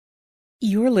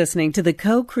You're listening to the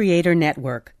Co-Creator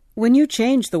Network. When you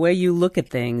change the way you look at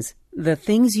things, the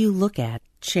things you look at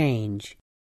change.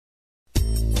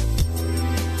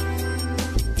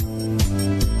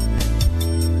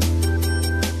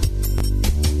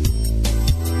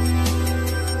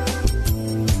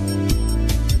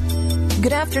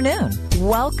 Good afternoon.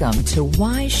 Welcome to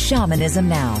Why Shamanism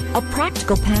Now, a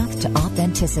practical path to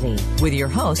authenticity with your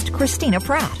host, Christina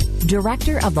Pratt,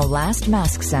 Director of the Last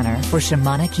Mask Center for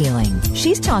Shamanic Healing.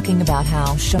 She's talking about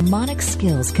how shamanic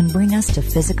skills can bring us to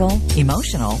physical,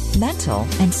 emotional, mental,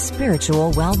 and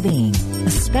spiritual well-being,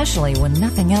 especially when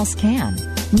nothing else can.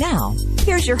 Now,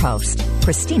 here's your host,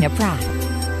 Christina Pratt.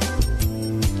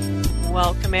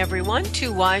 Welcome, everyone,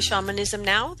 to Why Shamanism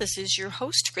Now. This is your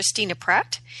host, Christina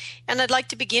Pratt, and I'd like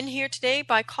to begin here today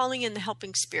by calling in the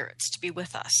helping spirits to be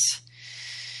with us.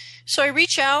 So I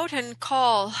reach out and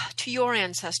call to your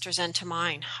ancestors and to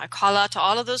mine. I call out to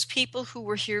all of those people who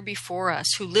were here before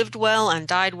us, who lived well and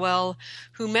died well,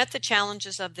 who met the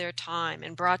challenges of their time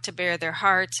and brought to bear their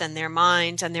hearts and their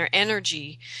minds and their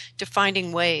energy to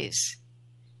finding ways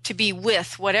to be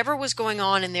with whatever was going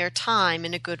on in their time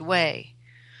in a good way.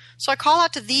 So I call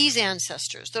out to these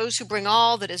ancestors, those who bring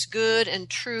all that is good and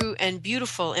true and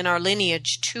beautiful in our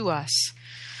lineage to us.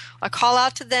 I call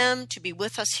out to them to be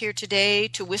with us here today,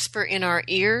 to whisper in our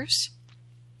ears,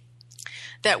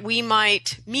 that we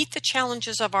might meet the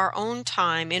challenges of our own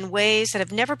time in ways that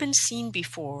have never been seen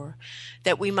before,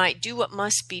 that we might do what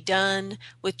must be done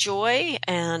with joy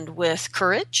and with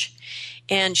courage,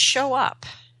 and show up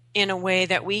in a way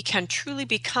that we can truly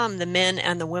become the men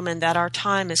and the women that our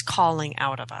time is calling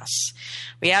out of us.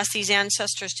 We ask these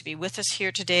ancestors to be with us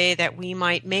here today that we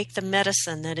might make the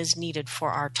medicine that is needed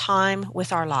for our time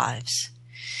with our lives.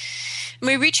 And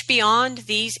we reach beyond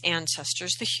these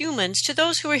ancestors, the humans, to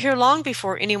those who were here long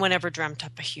before anyone ever dreamt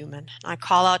up a human. I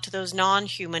call out to those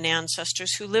non-human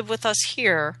ancestors who live with us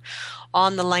here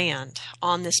on the land,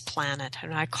 on this planet.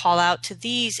 And I call out to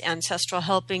these ancestral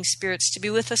helping spirits to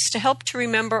be with us, to help to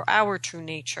remember our true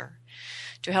nature,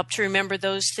 to help to remember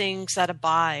those things that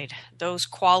abide, those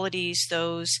qualities,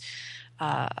 those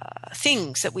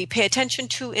things that we pay attention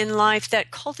to in life that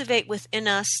cultivate within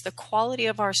us the quality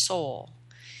of our soul.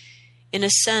 In a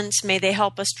sense, may they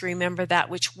help us to remember that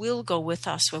which will go with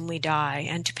us when we die,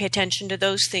 and to pay attention to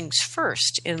those things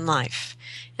first in life,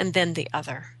 and then the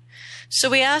other. So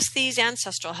we ask these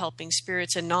ancestral helping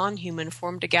spirits in non-human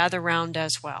form to gather round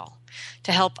as well,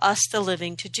 to help us, the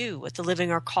living, to do what the living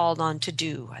are called on to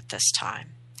do at this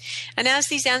time. And as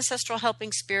these ancestral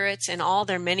helping spirits in all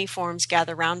their many forms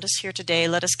gather round us here today,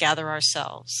 let us gather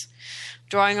ourselves,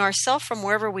 drawing ourselves from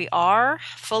wherever we are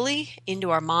fully into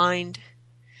our mind.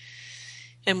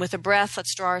 And with a breath,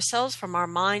 let's draw ourselves from our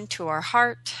mind to our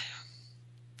heart,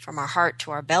 from our heart to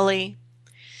our belly.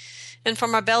 And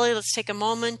from our belly, let's take a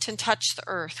moment and touch the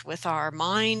earth with our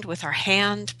mind, with our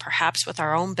hand, perhaps with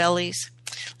our own bellies.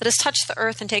 Let us touch the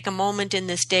earth and take a moment in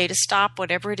this day to stop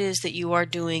whatever it is that you are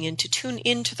doing and to tune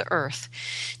into the earth,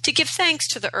 to give thanks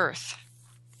to the earth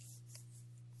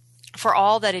for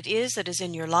all that it is that is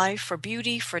in your life, for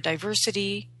beauty, for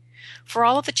diversity, for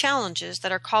all of the challenges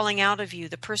that are calling out of you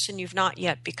the person you've not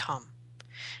yet become,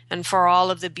 and for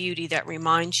all of the beauty that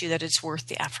reminds you that it's worth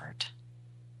the effort.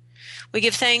 We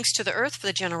give thanks to the earth for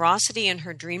the generosity in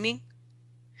her dreaming,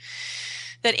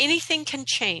 that anything can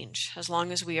change as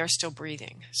long as we are still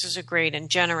breathing. This is a great and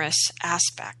generous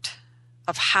aspect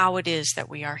of how it is that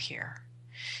we are here.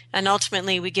 And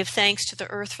ultimately, we give thanks to the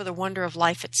earth for the wonder of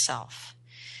life itself.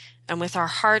 And with our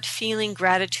heart feeling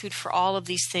gratitude for all of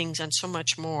these things and so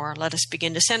much more, let us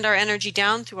begin to send our energy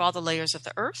down through all the layers of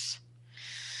the earth,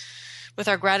 with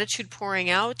our gratitude pouring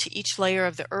out to each layer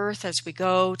of the earth as we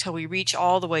go till we reach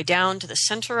all the way down to the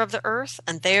center of the earth.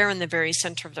 And there in the very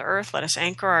center of the earth, let us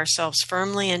anchor ourselves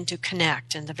firmly and to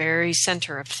connect in the very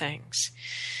center of things.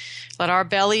 Let our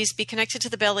bellies be connected to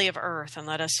the belly of earth, and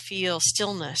let us feel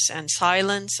stillness and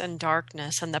silence and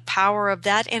darkness and the power of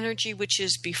that energy which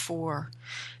is before,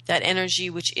 that energy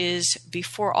which is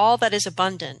before all that is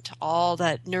abundant, all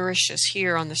that nourishes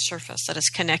here on the surface. Let us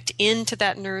connect into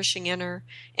that nourishing inner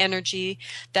energy,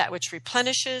 that which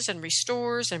replenishes and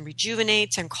restores and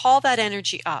rejuvenates, and call that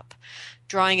energy up,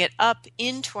 drawing it up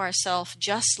into ourself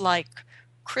just like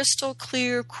crystal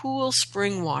clear, cool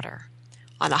spring water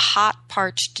on a hot,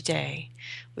 parched day.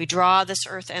 We draw this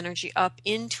earth energy up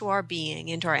into our being,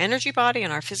 into our energy body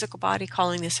and our physical body,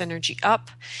 calling this energy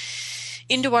up.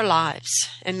 into our lives.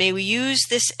 And may we use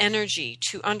this energy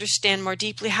to understand more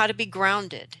deeply how to be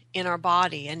grounded in our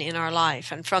body and in our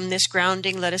life. And from this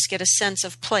grounding, let us get a sense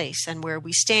of place and where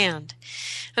we stand.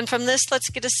 And from this, let's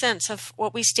get a sense of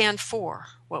what we stand for,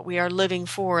 what we are living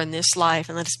for in this life.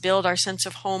 And let us build our sense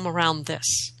of home around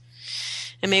this.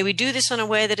 And may we do this in a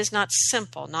way that is not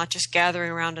simple, not just gathering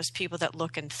around us people that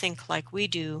look and think like we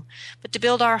do, but to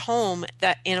build our home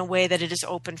that in a way that it is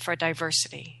open for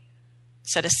diversity.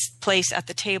 Set a place at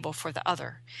the table for the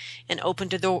other and open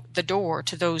to the door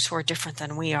to those who are different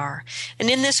than we are. And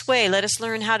in this way, let us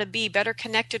learn how to be better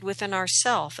connected within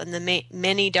ourself and the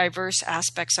many diverse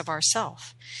aspects of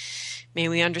ourself. May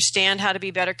we understand how to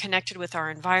be better connected with our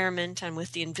environment and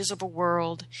with the invisible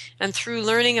world, and through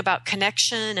learning about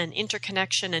connection and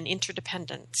interconnection and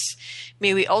interdependence,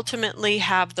 may we ultimately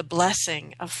have the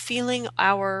blessing of feeling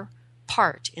our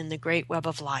part in the great web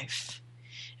of life.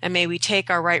 And may we take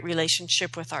our right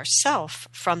relationship with ourself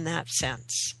from that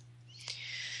sense.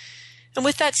 And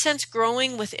with that sense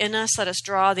growing within us, let us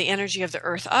draw the energy of the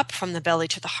earth up from the belly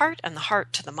to the heart, and the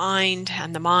heart to the mind,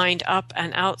 and the mind up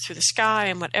and out through the sky,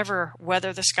 and whatever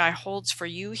weather the sky holds for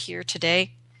you here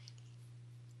today,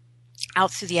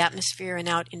 out through the atmosphere and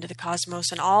out into the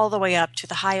cosmos and all the way up to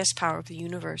the highest power of the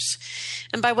universe.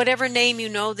 And by whatever name you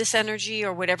know this energy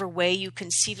or whatever way you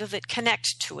conceive of it,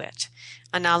 connect to it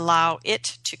and allow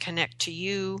it to connect to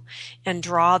you and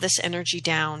draw this energy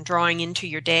down, drawing into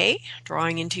your day,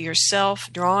 drawing into yourself,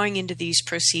 drawing into these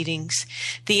proceedings,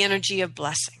 the energy of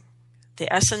blessing,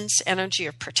 the essence energy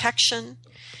of protection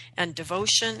and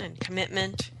devotion and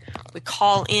commitment. We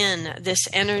call in this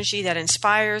energy that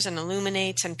inspires and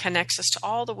illuminates and connects us to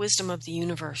all the wisdom of the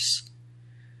universe.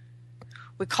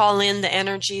 We call in the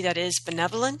energy that is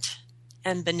benevolent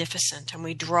and beneficent, and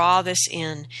we draw this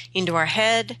into our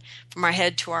head, from our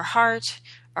head to our heart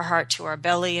to our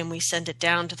belly, and we send it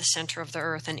down to the center of the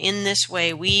earth. And in this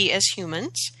way, we as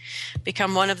humans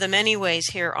become one of the many ways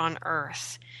here on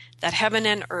earth that heaven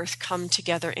and earth come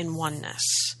together in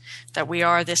oneness, that we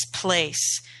are this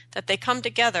place, that they come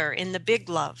together in the big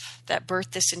love that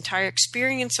birthed this entire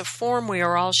experience of form we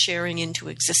are all sharing into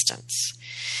existence.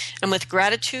 And with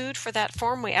gratitude for that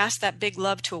form, we ask that big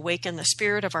love to awaken the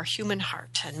spirit of our human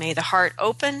heart. And may the heart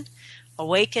open,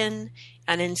 awaken,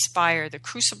 and inspire the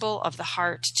crucible of the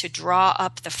heart to draw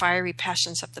up the fiery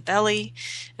passions of the belly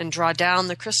and draw down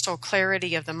the crystal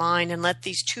clarity of the mind, and let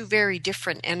these two very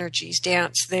different energies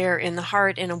dance there in the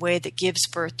heart in a way that gives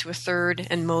birth to a third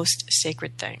and most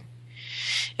sacred thing.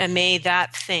 And may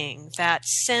that thing, that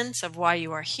sense of why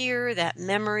you are here, that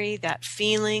memory, that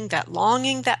feeling, that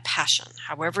longing, that passion,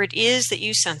 however it is that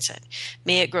you sense it,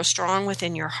 may it grow strong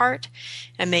within your heart,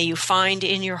 and may you find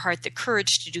in your heart the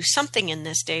courage to do something in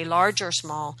this day, large or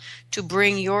small, to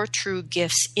bring your true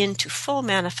gifts into full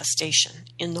manifestation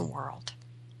in the world.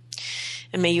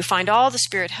 And may you find all the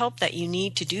spirit help that you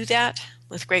need to do that.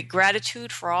 With great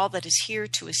gratitude for all that is here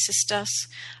to assist us,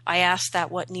 I ask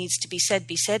that what needs to be said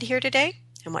here today,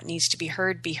 and what needs to be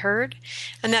heard,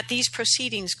 and that these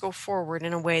proceedings go forward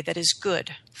in a way that is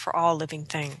good for all living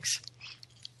things.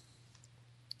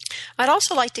 I'd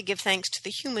also like to give thanks to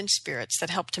the human spirits that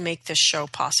helped to make this show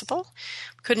possible.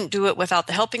 Couldn't do it without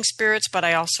the helping spirits, but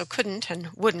I also couldn't and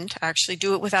wouldn't actually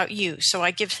do it without you. So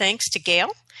I give thanks to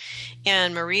Gail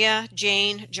and Maria,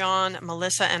 Jane, John,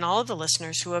 Melissa, and all of the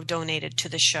listeners who have donated to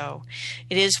the show.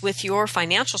 It is with your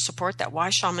financial support that Why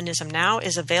Shamanism Now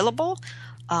is available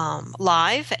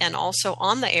live and also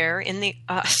on the air and in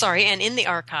the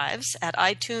archives at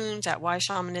iTunes, at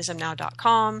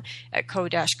whyshamanismnow.com, at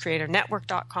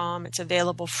co-creatornetwork.com. It's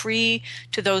available free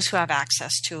to those who have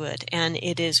access to it. And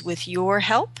it is with your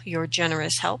help, your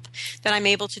generous help, that I'm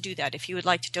able to do that. If you would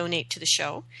like to donate to the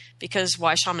show, because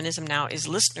Why Shamanism Now is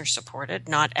listener supported,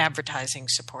 not advertising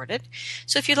supported.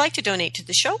 So if you'd like to donate to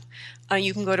the show,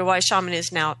 you can go to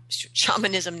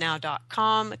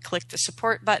whyshamanismnow.com, click the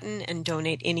support button, and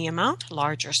donate any amount,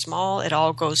 large or small. It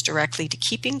all goes directly to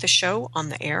keeping the show on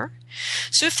the air.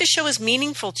 So if the show is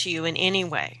meaningful to you in any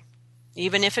way,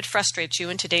 even if it frustrates you,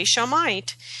 and today's show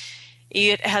might,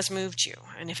 it has moved you.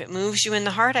 And if it moves you in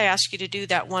the heart, I ask you to do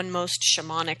that one most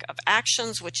shamanic of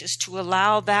actions, which is to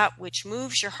allow that which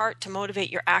moves your heart to motivate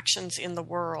your actions in the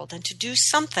world, and to do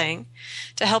something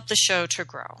to help the show to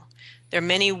grow. There are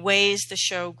many ways the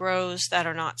show grows that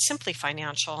are not simply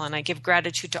financial, and I give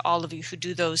gratitude to all of you who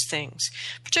do those things,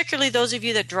 particularly those of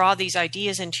you that draw these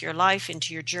ideas into your life,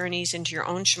 into your journeys, into your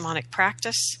own shamanic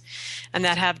practice, and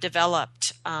that have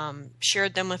developed,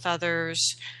 shared them with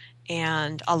others,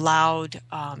 and allowed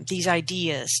these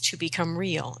ideas to become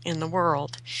real in the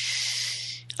world.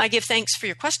 I give thanks for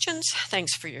your questions,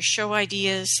 thanks for your show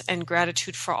ideas, and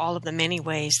gratitude for all of the many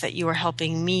ways that you are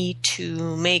helping me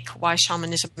to make Why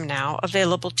Shamanism Now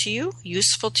available to you,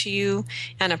 useful to you,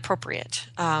 and appropriate,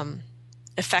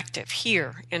 effective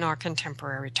here in our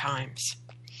contemporary times.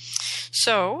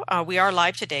 So we are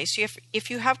live today. So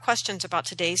if you have questions about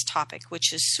today's topic,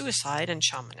 which is suicide and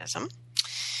shamanism,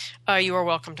 you are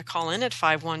welcome to call in at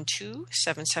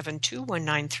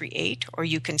 512-772-1938, or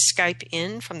you can Skype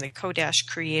in from the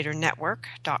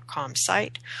co-creatornetwork.com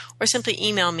site, or simply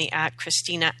email me at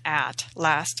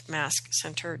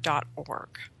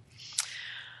Christina@lastmaskcenter.org.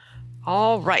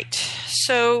 All right.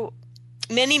 So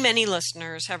many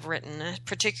listeners have written,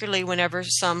 particularly whenever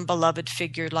some beloved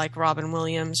figure like Robin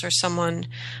Williams or someone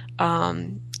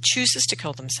chooses to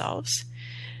kill themselves.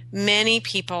 Many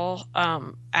people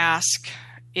ask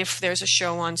if there's a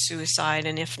show on suicide,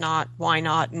 and if not, why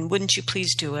not? And wouldn't you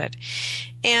please do it?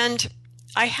 And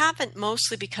I haven't,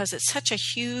 mostly because it's such a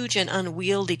huge and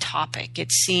unwieldy topic.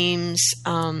 It seems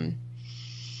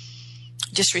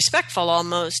disrespectful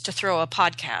almost to throw a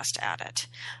podcast at it.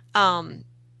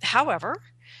 However,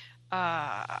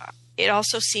 it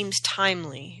also seems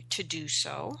timely to do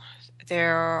so.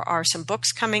 There are some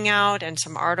books coming out and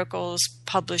some articles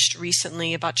published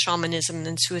recently about shamanism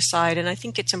and suicide, and I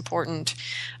think it's important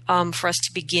for us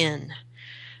to begin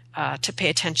to pay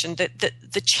attention.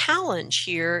 The challenge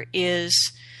here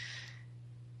is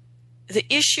the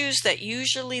issues that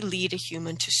usually lead a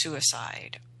human to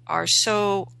suicide are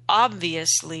so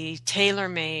obviously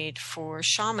tailor-made for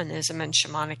shamanism and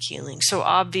shamanic healing, so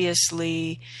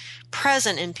obviously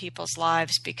present in people's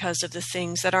lives because of the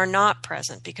things that are not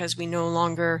present, because we no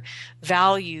longer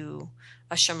value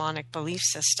a shamanic belief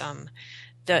system.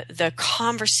 The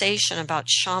conversation about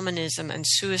shamanism and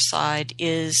suicide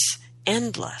is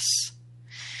endless.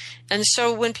 And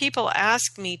so when people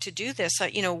ask me to do this,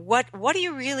 what are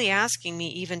you really asking me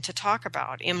even to talk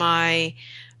about?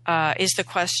 Is the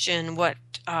question,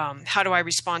 how do I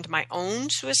respond to my own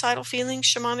suicidal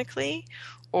feelings shamanically?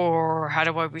 Or how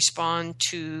do I respond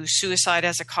to suicide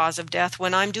as a cause of death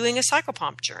when I'm doing a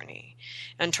psychopomp journey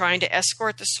and trying to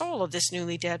escort the soul of this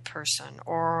newly dead person?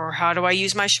 Or how do I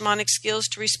use my shamanic skills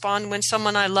to respond when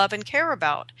someone I love and care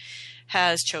about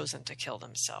has chosen to kill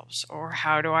themselves? Or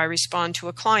how do I respond to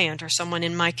a client or someone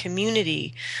in my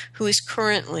community who is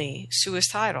currently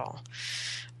suicidal?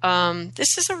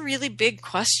 This is a really big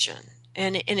question.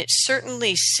 And it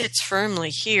certainly sits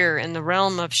firmly here in the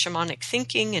realm of shamanic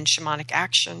thinking and shamanic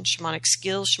action, shamanic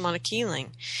skills, shamanic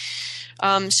healing.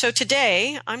 So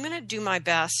today, I'm going to do my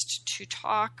best to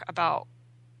talk about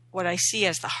what I see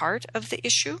as the heart of the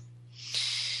issue.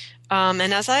 And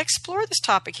as I explore this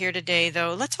topic here today,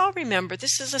 though, let's all remember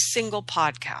this is a single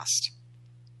podcast.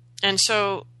 And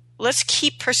so let's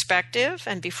keep perspective.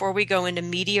 And before we go into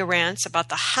media rants about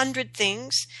the 100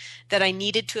 things that I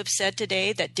needed to have said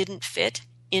today that didn't fit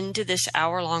into this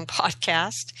hour-long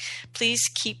podcast, please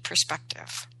keep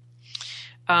perspective.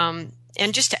 And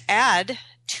just to add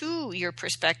to your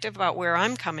perspective about where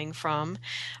I'm coming from,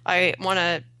 I want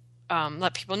to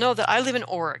let people know that I live in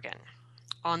Oregon,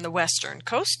 on the western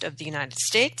coast of the United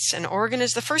States, and Oregon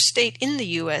is the first state in the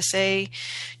USA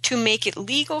to make it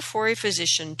legal for a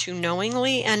physician to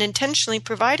knowingly and intentionally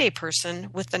provide a person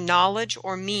with the knowledge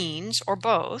or means, or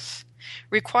both,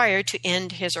 required to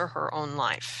end his or her own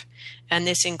life. And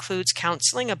this includes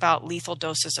counseling about lethal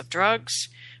doses of drugs,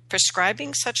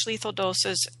 prescribing such lethal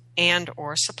doses, and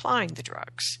or supplying the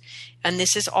drugs. And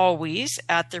this is always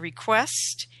at the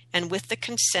request and with the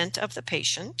consent of the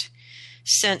patient,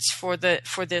 since for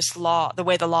this law, the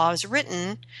way the law is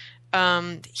written,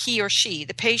 he or she,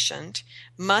 the patient,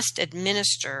 must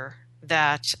administer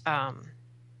that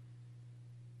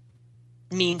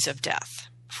means of death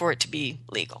for it to be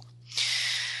legal.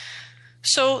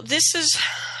 So this is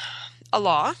a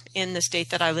law in the state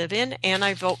that I live in, and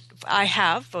I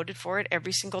have voted for it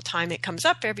every single time it comes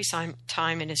up, every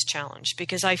time it is challenged,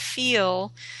 because I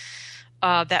feel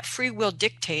that free will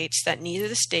dictates that neither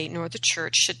the state nor the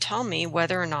church should tell me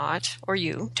whether or not, or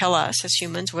you tell us as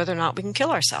humans, whether or not we can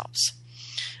kill ourselves.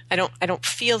 I don't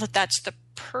feel that that's the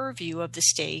purview of the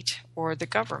state or the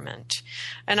government.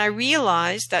 And I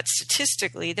realize that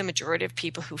statistically, the majority of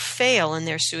people who fail in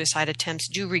their suicide attempts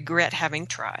do regret having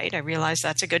tried. I realize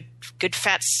that's a good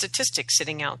fat statistic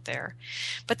sitting out there.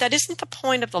 But that isn't the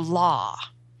point of the law.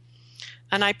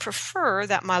 And I prefer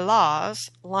that my laws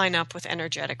line up with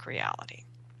energetic reality.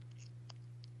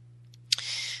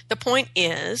 The point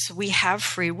is, we have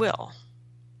free will.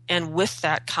 And with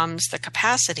that comes the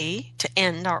capacity to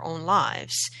end our own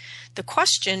lives. The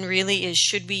question really is,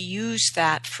 should we use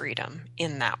that freedom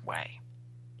in that way?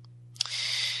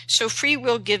 So free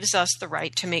will gives us the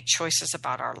right to make choices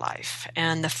about our life.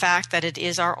 And the fact that it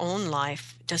is our own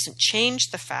life doesn't change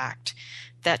the fact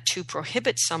that to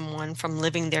prohibit someone from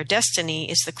living their destiny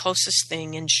is the closest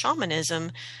thing in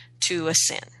shamanism to a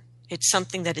sin. It's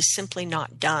something that is simply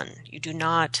not done. You do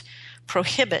not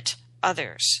prohibit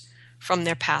others from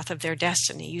their path of their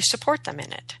destiny. You support them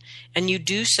in it. And you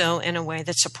do so in a way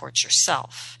that supports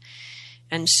yourself.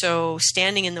 And so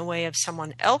standing in the way of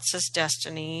someone else's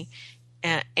destiny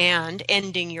and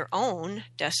ending your own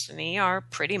destiny are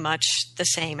pretty much the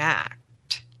same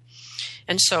act.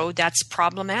 And so that's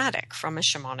problematic from a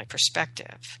shamanic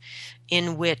perspective,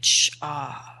 in which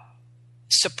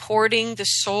supporting the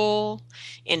soul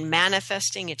in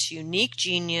manifesting its unique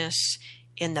genius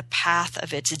in the path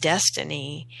of its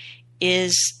destiny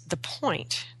is the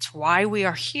point. It's why we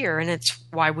are here, and it's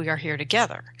why we are here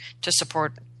together, to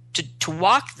support, to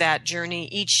walk that journey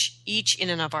each in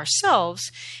and of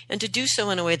ourselves, and to do so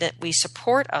in a way that we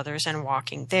support others in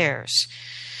walking theirs.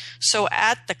 So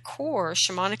at the core,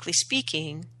 shamanically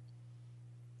speaking,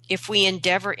 if we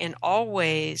endeavor in all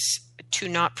ways to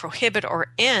not prohibit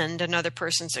or end another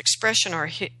person's expression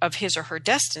of his or her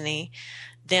destiny,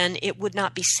 then it would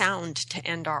not be sound to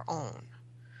end our own.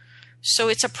 So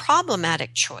it's a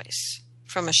problematic choice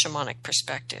from a shamanic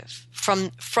perspective,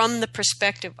 from the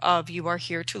perspective of you are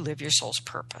here to live your soul's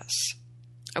purpose.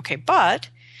 Okay, but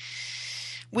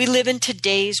we live in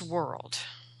today's world.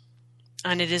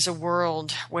 And it is a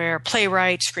world where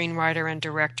playwright, screenwriter, and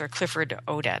director Clifford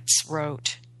Odets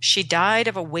wrote, "She died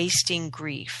of a wasting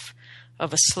grief,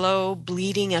 of a slow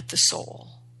bleeding at the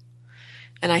soul."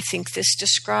 And I think this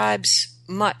describes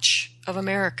much of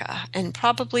America and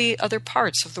probably other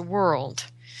parts of the world.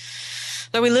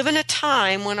 That we live in a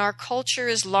time when our culture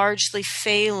is largely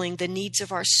failing the needs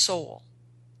of our soul.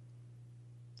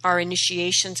 Our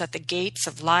initiations at the gates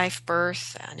of life,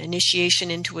 birth, and initiation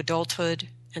into adulthood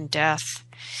and death.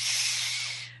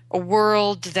 A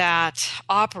world that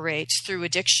operates through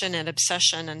addiction and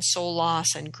obsession and soul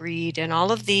loss and greed and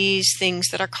all of these things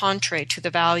that are contrary to the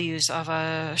values of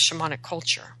a shamanic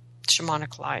culture,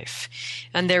 shamanic life.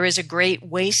 And there is a great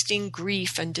wasting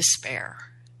grief and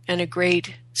despair and a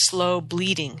great slow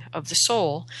bleeding of the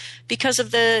soul because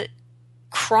of the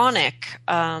chronic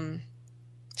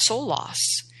soul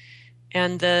loss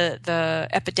and the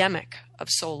epidemic of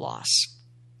soul loss.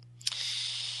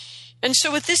 And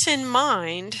so with this in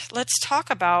mind, let's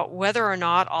talk about whether or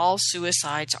not all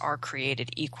suicides are created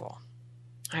equal.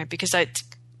 All right, because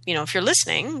if you're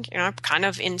listening, I've kind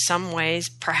of in some ways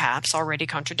perhaps already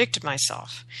contradicted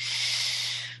myself.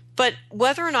 But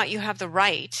whether or not you have the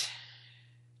right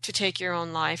to take your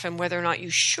own life and whether or not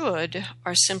you should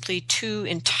are simply two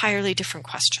entirely different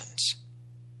questions.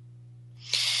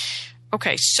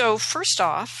 Okay, so first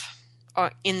off,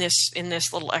 in this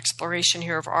little exploration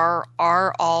here of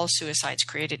are all suicides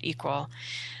created equal,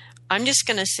 I'm just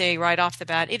going to say right off the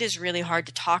bat, it is really hard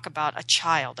to talk about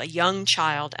a young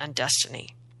child and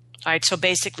destiny. All right, so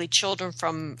basically children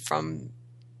from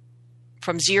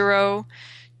 0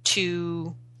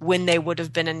 to when they would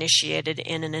have been initiated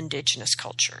in an indigenous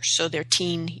culture, so their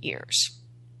teen years.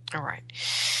 All right,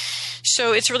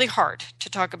 so it's really hard to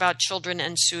talk about children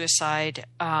and suicide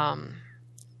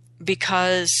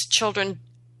because children,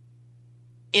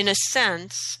 in a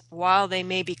sense, while they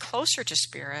may be closer to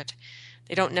spirit,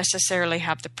 they don't necessarily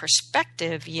have the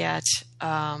perspective yet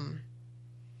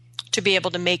to be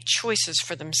able to make choices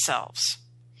for themselves.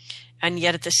 And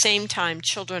yet at the same time,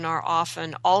 children are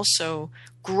often also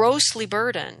grossly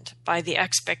burdened by the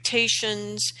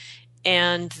expectations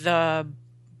and the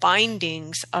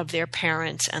bindings of their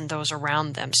parents and those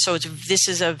around them. So this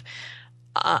is a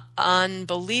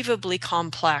unbelievably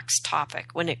complex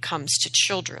topic when it comes to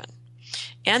children.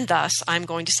 And thus, I'm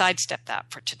going to sidestep that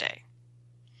for today.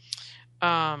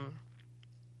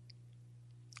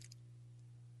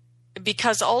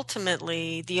 Because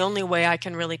ultimately, the only way I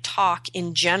can really talk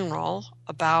in general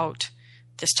about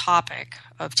this topic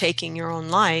of taking your own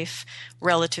life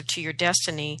relative to your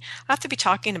destiny, I have to be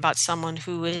talking about someone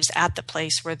who is at the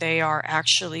place where they are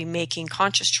actually making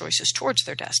conscious choices towards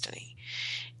their destiny.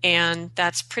 And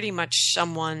that's pretty much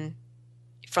someone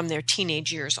from their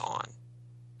teenage years on.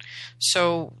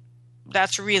 So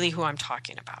that's really who I'm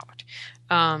talking about.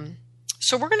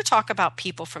 So we're going to talk about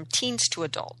people from teens to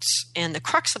adults. And the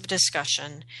crux of the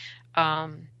discussion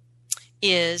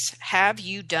is, have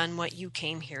you done what you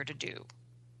came here to do?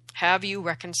 Have you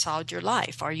reconciled your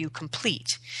life? Are you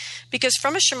complete? Because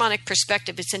from a shamanic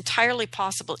perspective, it's entirely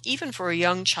possible, even for a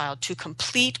young child, to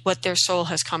complete what their soul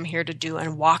has come here to do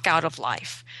and walk out of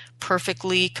life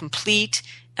perfectly complete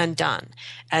and done.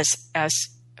 As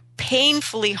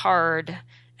painfully hard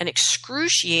and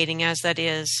excruciating as that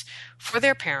is for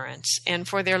their parents and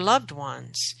for their loved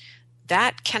ones,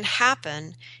 that can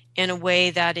happen in a way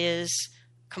that is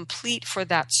complete for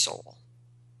that soul.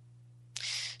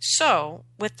 So,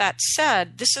 with that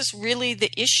said, this is really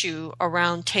the issue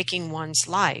around taking one's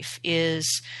life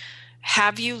is,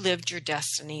 have you lived your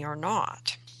destiny or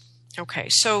not? Okay,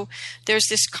 so there's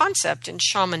this concept in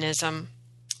shamanism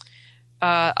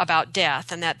about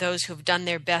death, and that those who've done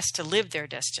their best to live their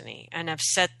destiny and have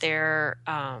set their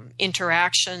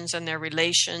interactions and their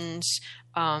relations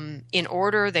in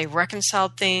order, they've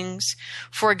reconciled things.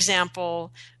 For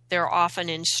example, they're often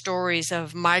in stories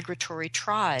of migratory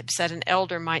tribes that an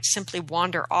elder might simply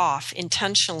wander off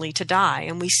intentionally to die.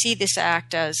 And we see this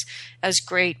act as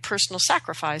great personal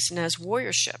sacrifice and as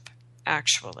warriorship,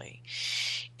 actually.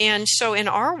 And so in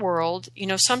our world,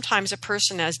 sometimes a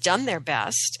person has done their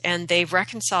best and they've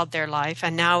reconciled their life,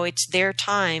 and now it's their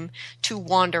time to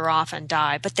wander off and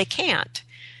die, but they can't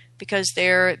because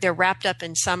they're wrapped up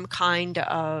in some kind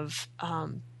of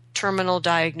terminal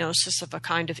diagnosis of a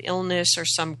kind of illness or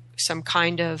some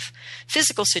kind of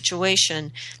physical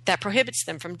situation that prohibits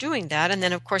them from doing that. And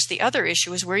then, of course, the other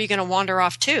issue is, where are you going to wander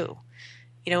off to?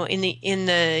 In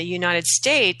the United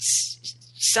States,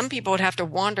 some people would have to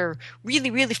wander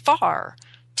really, really far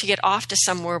to get off to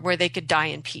somewhere where they could die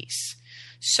in peace.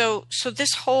 So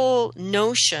this whole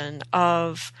notion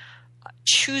of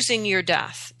choosing your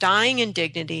death, dying in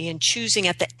dignity, and choosing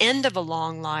at the end of a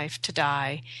long life to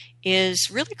die is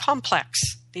really complex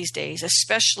these days,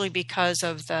 especially because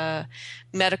of the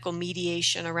medical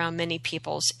mediation around many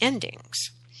people's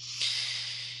endings.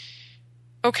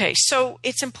 Okay, so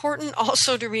it's important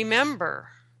also to remember,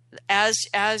 as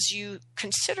you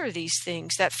consider these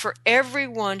things, that for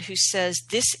everyone who says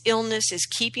this illness is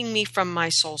keeping me from my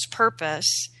soul's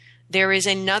purpose, there is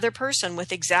another person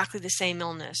with exactly the same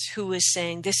illness who is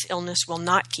saying this illness will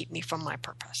not keep me from my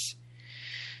purpose.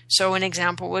 So an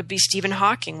example would be Stephen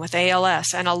Hawking with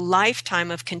ALS and a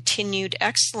lifetime of continued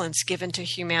excellence given to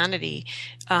humanity,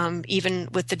 even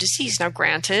with the disease. Now,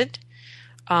 granted,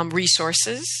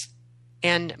 resources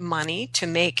and money to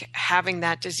make having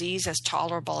that disease as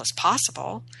tolerable as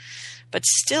possible, but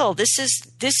still, this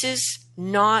is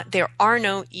not. There are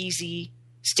no easy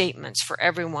statements for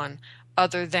everyone,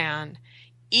 other than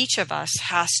each of us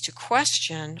has to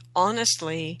question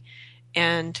honestly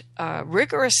and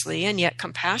rigorously and yet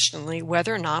compassionately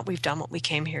whether or not we've done what we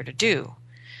came here to do.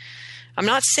 I'm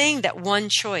not saying that one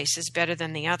choice is better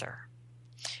than the other.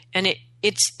 And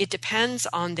it depends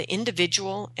on the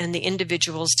individual and the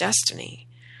individual's destiny.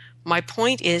 My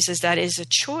point is that it is a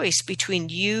choice between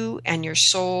you and your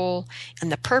soul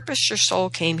and the purpose your soul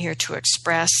came here to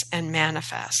express and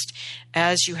manifest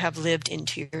as you have lived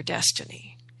into your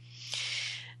destiny.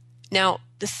 Now,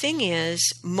 the thing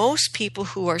is, most people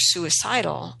who are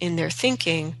suicidal in their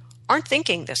thinking aren't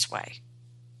thinking this way.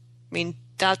 I mean,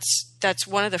 that's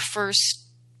one of the first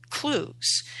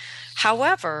clues.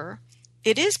 However,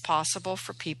 it is possible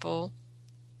for people,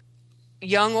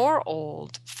 young or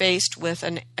old, faced with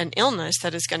an illness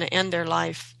that is going to end their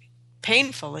life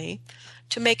painfully,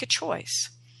 to make a choice.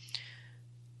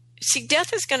 See,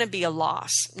 death is going to be a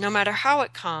loss. No matter how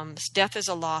it comes, death is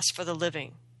a loss for the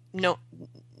living. No,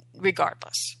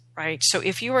 regardless, right? So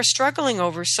if you are struggling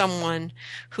over someone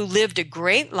who lived a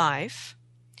great life,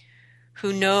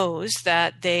 who knows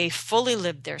that they fully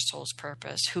lived their soul's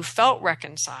purpose, who felt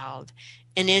reconciled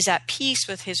and is at peace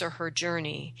with his or her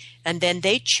journey, and then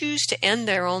they choose to end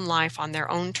their own life on their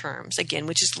own terms, again,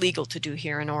 which is legal to do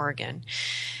here in Oregon,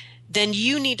 then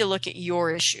you need to look at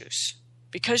your issues,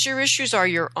 because your issues are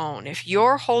your own. If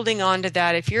you're holding on to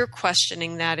that, if you're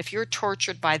questioning that, if you're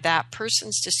tortured by that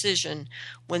person's decision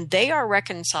when they are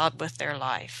reconciled with their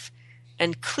life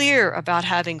and clear about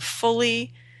having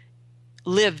fully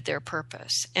lived their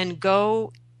purpose and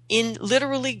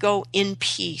literally go in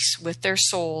peace with their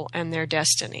soul and their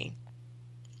destiny,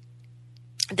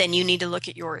 then you need to look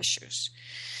at your issues.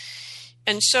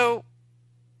 And so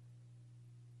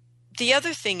the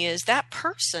other thing is, that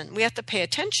person we have to pay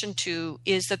attention to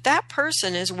is that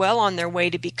person is well on their way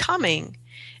to becoming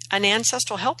an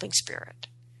ancestral helping spirit.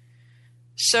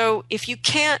 So if you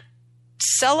can't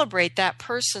celebrate that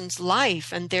person's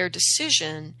life and their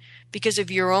decision because of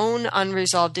your own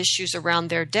unresolved issues around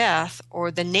their death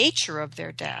or the nature of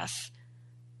their death,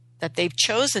 that they've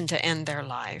chosen to end their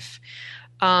life,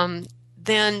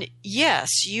 then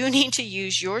yes, you need to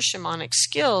use your shamanic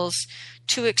skills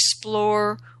to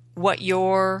explore what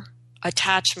your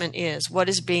attachment is, what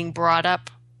is being brought up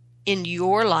in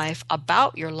your life,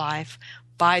 about your life,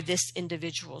 by this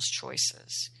individual's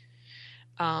choices.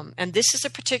 And this is a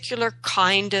particular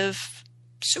kind of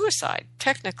suicide,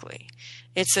 technically.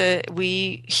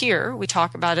 We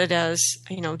talk about it as,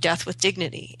 death with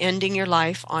dignity, ending your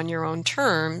life on your own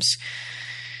terms.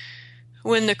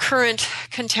 When the current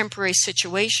contemporary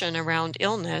situation around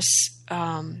illness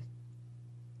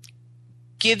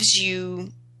gives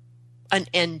you an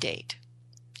end date,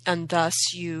 and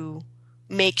thus you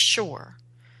make sure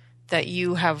that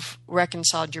you have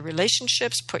reconciled your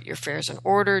relationships, put your affairs in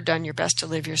order, done your best to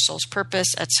live your soul's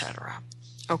purpose, etc.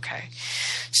 Okay.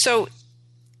 So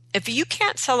if you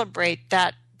can't celebrate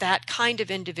that kind of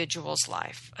individual's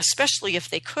life, especially if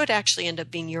they could actually end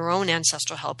up being your own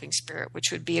ancestral helping spirit,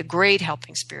 which would be a great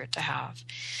helping spirit to have,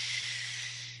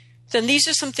 then these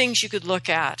are some things you could look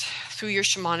at through your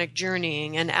shamanic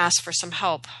journeying and ask for some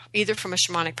help, either from a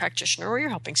shamanic practitioner or your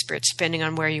helping spirit, depending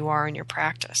on where you are in your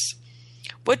practice.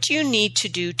 What do you need to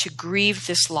do to grieve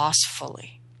this loss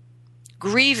fully?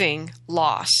 Grieving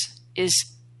loss is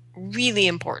really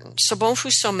important.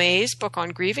 Sobonfu Some's book on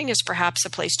grieving is perhaps a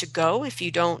place to go if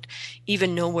you don't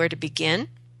even know where to begin.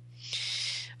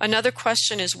 Another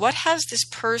question is, what has this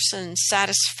person's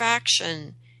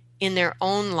satisfaction in their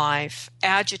own life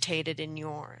agitated in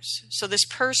yours? So this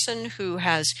person who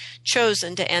has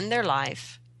chosen to end their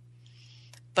life,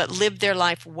 but lived their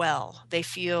life well, they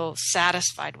feel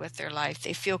satisfied with their life,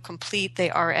 they feel complete, they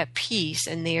are at peace,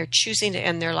 and they are choosing to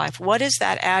end their life. What is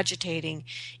that agitating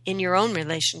in your own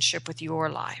relationship with your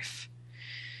life?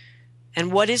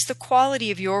 And what is the quality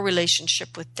of your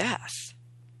relationship with death?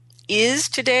 Is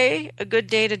today a good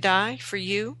day to die for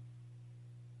you?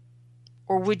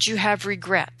 Or would you have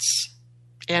regrets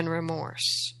and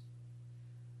remorse?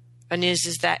 And is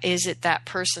it that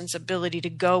person's ability to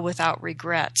go without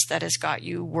regrets that has got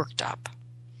you worked up?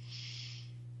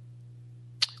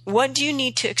 What do you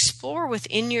need to explore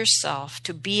within yourself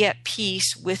to be at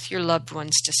peace with your loved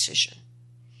one's decision?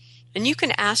 And you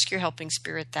can ask your helping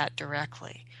spirit that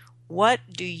directly. What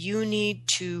do you need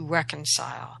to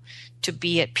reconcile to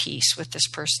be at peace with this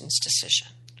person's decision?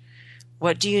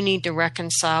 What do you need to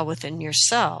reconcile within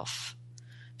yourself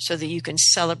so that you can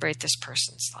celebrate this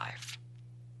person's life?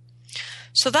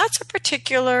 So that's a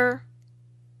particular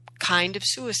kind of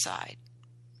suicide.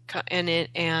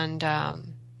 And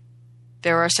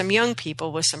there are some young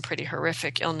people with some pretty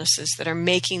horrific illnesses that are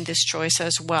making this choice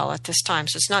as well at this time.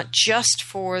 So it's not just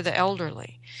for the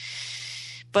elderly,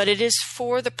 but it is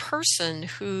for the person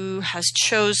who has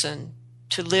chosen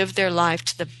to live their life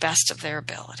to the best of their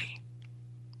ability.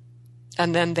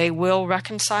 And then they will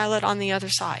reconcile it on the other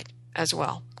side as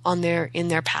well, in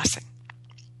their passing.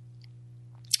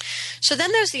 So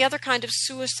then there's the other kind of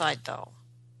suicide, though.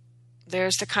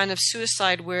 There's the kind of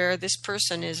suicide where this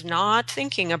person is not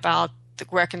thinking about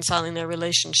reconciling their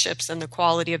relationships and the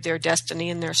quality of their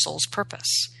destiny and their soul's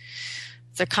purpose.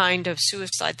 The kind of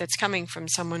suicide that's coming from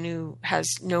someone who has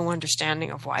no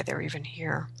understanding of why they're even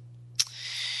here.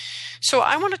 So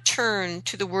I want to turn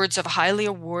to the words of a highly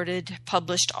awarded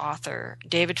published author,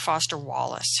 David Foster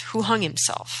Wallace, who hung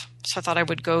himself. So I thought I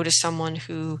would go to someone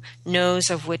who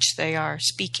knows of which they are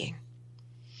speaking.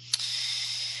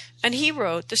 And he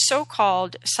wrote, the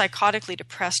so-called psychotically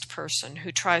depressed person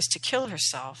who tries to kill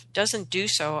herself doesn't do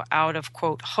so out of,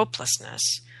 quote,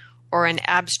 hopelessness or an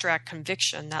abstract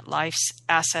conviction that life's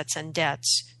assets and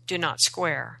debts do not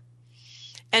square.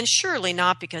 And surely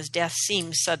not because death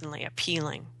seems suddenly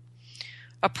appealing.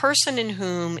 A person in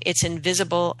whom its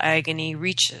invisible agony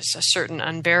reaches a certain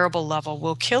unbearable level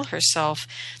will kill herself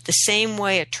the same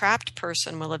way a trapped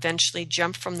person will eventually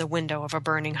jump from the window of a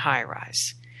burning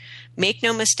high-rise. Make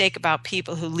no mistake about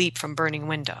people who leap from burning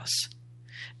windows.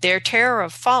 Their terror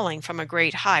of falling from a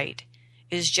great height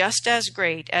is just as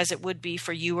great as it would be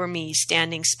for you or me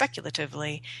standing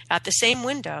speculatively at the same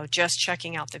window just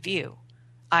checking out the view,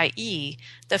 i.e.,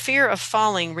 the fear of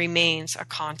falling remains a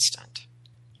constant.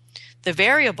 The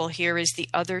variable here is the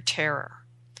other terror,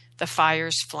 the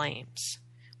fire's flames.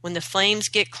 When the flames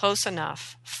get close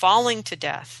enough, falling to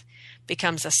death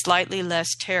becomes a slightly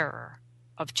less terror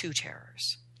of two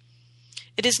terrors.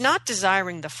 It is not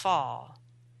desiring the fall,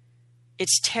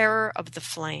 it's terror of the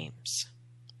flames.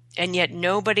 And yet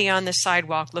nobody on the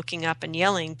sidewalk looking up and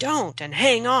yelling, "Don't," and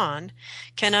 "Hang on,"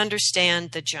 can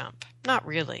understand the jump. Not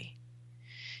really.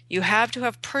 You have to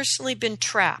have personally been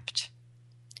trapped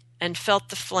and felt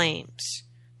the flames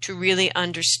to really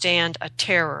understand a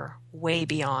terror way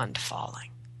beyond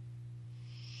falling.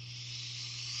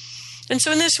 And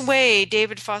so in this way,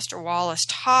 David Foster Wallace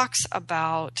talks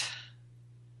about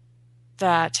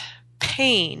that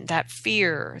pain, that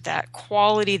fear, that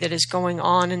quality that is going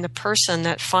on in the person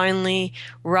that finally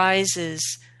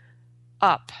rises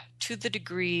up to the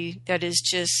degree that is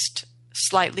just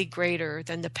slightly greater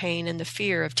than the pain and the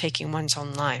fear of taking one's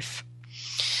own life.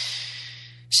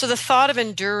 So the thought of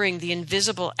enduring the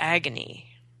invisible agony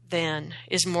then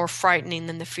is more frightening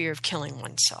than the fear of killing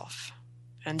oneself.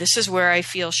 And this is where I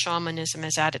feel shamanism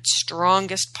is at its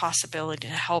strongest possibility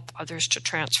to help others to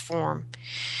transform.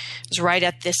 It's right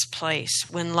at this place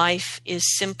when life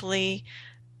is simply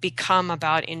become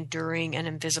about enduring an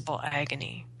invisible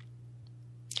agony.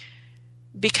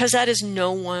 Because that is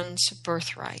no one's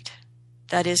birthright.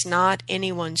 That is not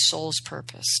anyone's soul's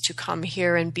purpose to come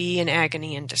here and be in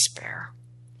agony and despair.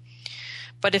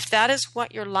 But if that is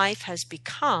what your life has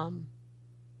become,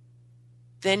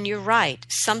 then you're right.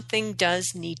 Something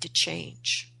does need to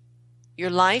change.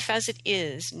 Your life as it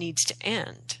is needs to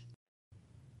end.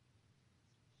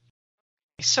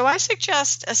 So I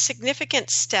suggest a significant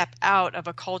step out of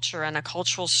a culture and a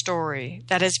cultural story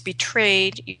that has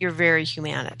betrayed your very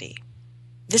humanity.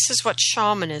 This is what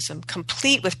shamanism,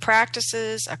 complete with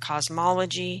practices, a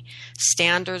cosmology,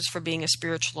 standards for being a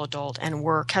spiritual adult, and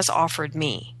work, has offered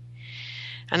me.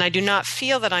 And I do not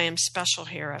feel that I am special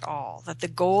here at all, that the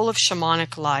goal of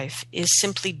shamanic life is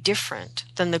simply different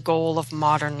than the goal of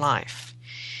modern life.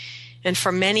 And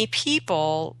for many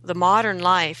people, the modern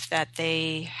life that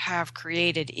they have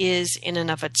created is in and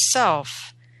of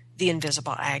itself the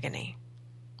invisible agony.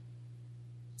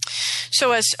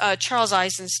 So as Charles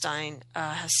Eisenstein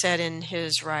has said in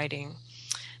his writing,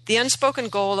 the unspoken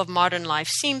goal of modern life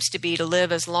seems to be to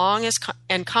live as long as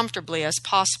and comfortably as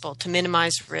possible to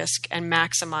minimize risk and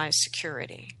maximize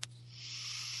security.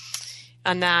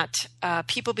 And that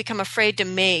people become afraid to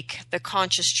make the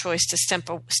conscious choice to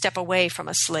step away from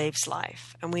a slave's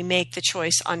life. And we make the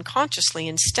choice unconsciously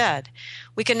instead.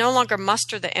 We can no longer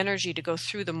muster the energy to go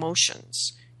through the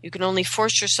motions. You can only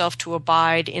force yourself to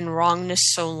abide in wrongness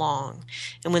so long.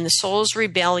 And when the soul's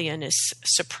rebellion is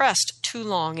suppressed too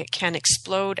long, it can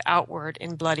explode outward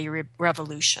in bloody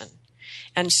revolution.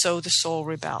 And so the soul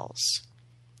rebels.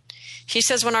 He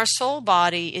says when our soul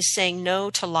body is saying no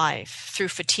to life through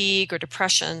fatigue or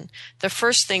depression, the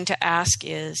first thing to ask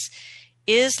is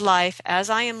life as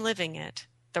I am living it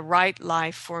the right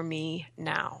life for me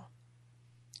now?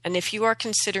 And if you are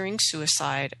considering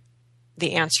suicide,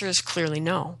 the answer is clearly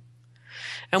no.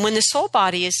 And when the soul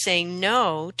body is saying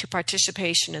no to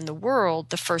participation in the world,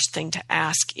 the first thing to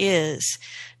ask is,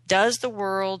 does the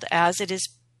world as it is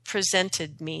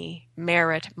presented me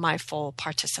merit my full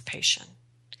participation?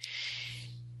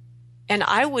 And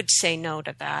I would say no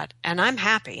to that, and I'm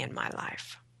happy in my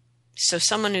life. So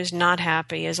someone who's not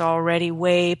happy is already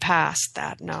way past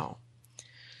that no.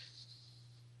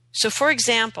 So for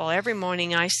example, every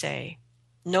morning I say,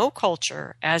 no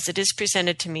culture as it is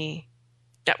presented to me,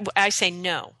 I say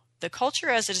no. The culture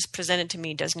as it is presented to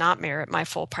me does not merit my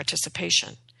full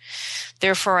participation.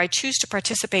 Therefore, I choose to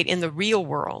participate in the real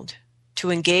world,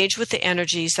 to engage with the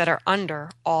energies that are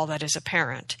under all that is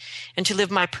apparent, and to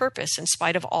live my purpose in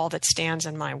spite of all that stands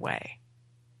in my way.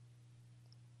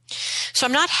 So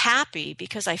I'm not happy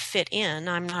because I fit in.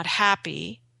 I'm not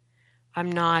happy.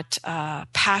 I'm not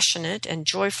passionate and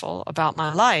joyful about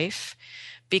my life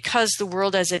because the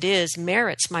world as it is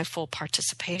merits my full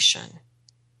participation.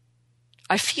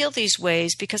 I feel these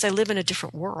ways because I live in a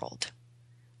different world.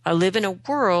 I live in a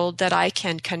world that I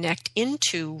can connect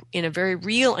into in a very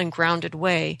real and grounded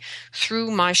way through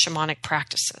my shamanic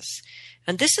practices.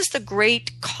 And this is the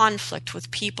great conflict with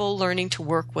people learning to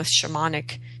work with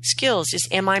shamanic skills is,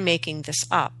 am I making this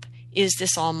up? Is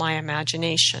this all my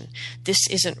imagination? This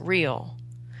isn't real.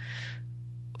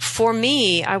 For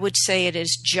me, I would say it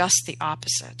is just the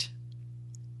opposite.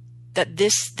 That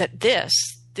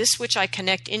this which I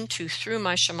connect into through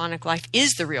my shamanic life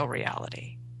is the real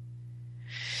reality.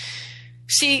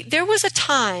 See, there was a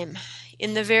time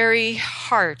in the very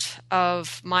heart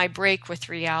of my break with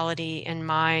reality and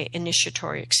my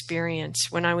initiatory experience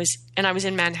when I was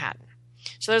in Manhattan.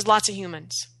 So there's lots of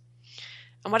humans.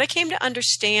 And what I came to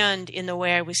understand in the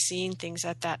way I was seeing things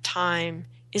at that time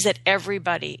is that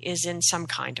everybody is in some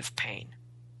kind of pain.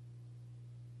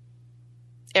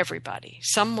 Everybody.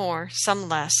 Some more, some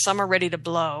less. Some are ready to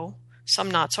blow, some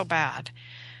not so bad.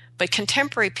 But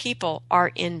contemporary people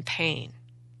are in pain.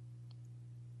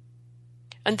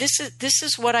 And this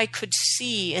is what I could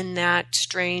see in that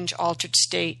strange altered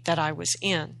state that I was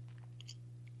in.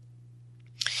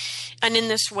 And in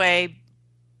this way,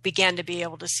 began to be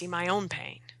able to see my own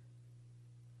pain.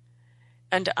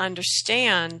 And to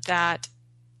understand that,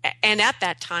 and at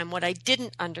that time, what I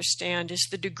didn't understand is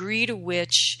the degree to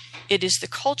which it is the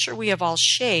culture we have all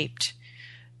shaped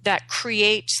that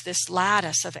creates this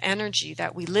lattice of energy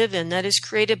that we live in that is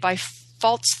created by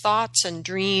false thoughts and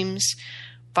dreams,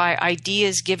 by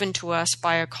ideas given to us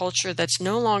by a culture that's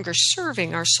no longer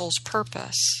serving our soul's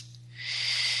purpose.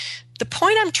 The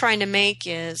point I'm trying to make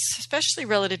is, especially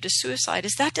relative to suicide,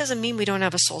 is that doesn't mean we don't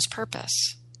have a soul's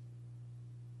purpose.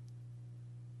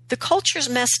 The culture's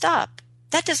messed up.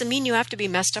 That doesn't mean you have to be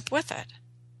messed up with it.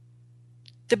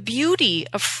 The beauty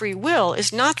of free will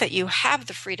is not that you have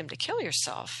the freedom to kill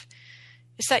yourself.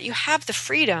 It's that you have the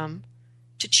freedom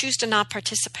to choose to not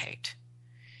participate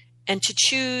and to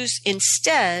choose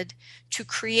instead to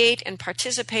create and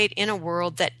participate in a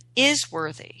world that is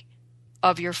worthy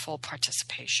of your full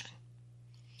participation.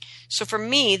 So for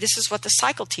me, this is what the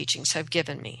cycle teachings have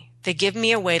given me. They give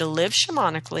me a way to live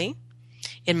shamanically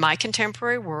in my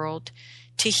contemporary world,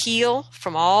 to heal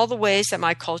from all the ways that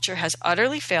my culture has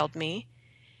utterly failed me.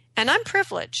 And I'm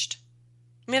privileged.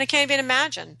 I mean, I can't even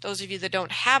imagine those of you that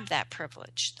don't have that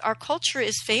privilege. Our culture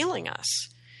is failing us,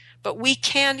 but we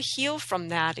can heal from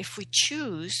that if we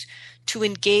choose to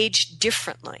engage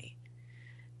differently.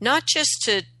 Not just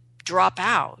to drop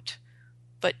out,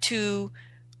 but to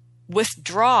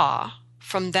withdraw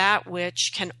from that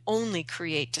which can only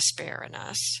create despair in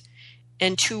us,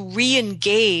 and to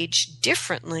re-engage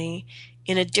differently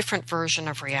in a different version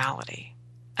of reality.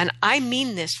 And I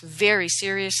mean this very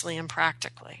seriously and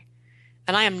practically.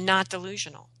 And I am not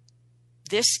delusional.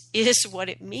 This is what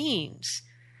it means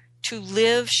to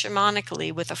live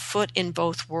shamanically with a foot in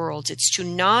both worlds. It's to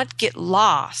not get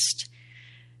lost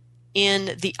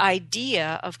in the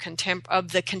idea of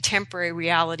the contemporary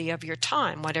reality of your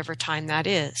time, whatever time that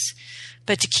is,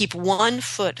 but to keep one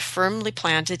foot firmly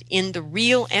planted in the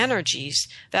real energies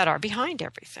that are behind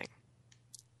everything.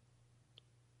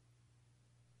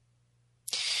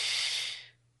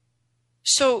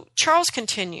 So Charles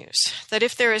continues that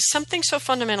if there is something so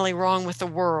fundamentally wrong with the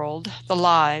world, the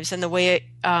lives, and the way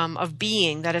of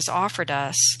being that is offered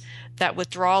us, that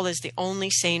withdrawal is the only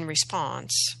sane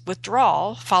response.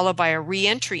 Withdrawal, followed by a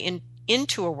re-entry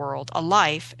into a world, a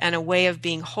life, and a way of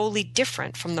being wholly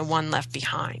different from the one left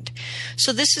behind.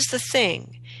 So this is the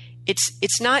thing.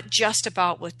 It's not just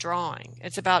about withdrawing.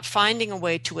 It's about finding a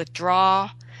way to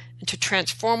withdraw and to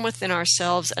transform within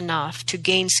ourselves enough, to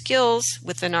gain skills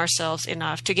within ourselves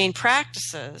enough, to gain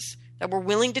practices that we're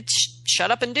willing to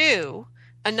shut up and do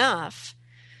enough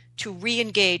to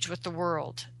re-engage with the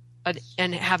world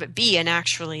and have it be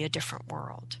actually a different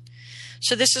world.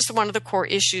 So this is one of the core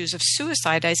issues of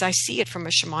suicide as I see it from a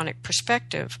shamanic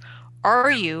perspective. Are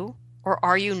you or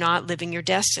are you not living your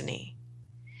destiny?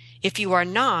 If you are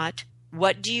not,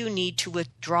 what do you need to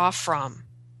withdraw from?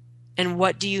 And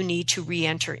what do you need to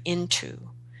re-enter into?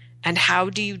 And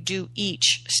how do you do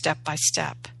each step by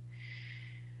step?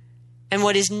 And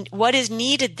what is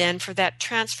needed then for that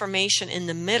transformation in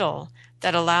the middle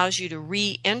that allows you to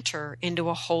re-enter into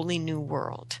a wholly new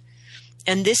world?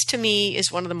 And this to me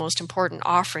is one of the most important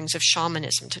offerings of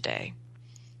shamanism today.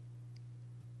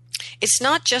 It's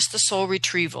not just the soul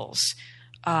retrievals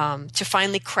to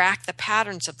finally crack the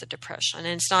patterns of the depression. And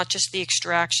it's not just the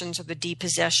extractions or the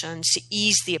depossessions to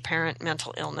ease the apparent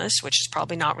mental illness, which is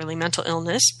probably not really mental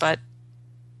illness, but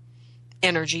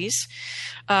energies.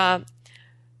 But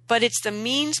it's the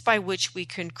means by which we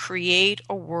can create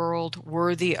a world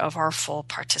worthy of our full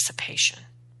participation.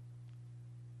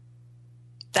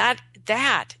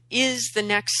 That is the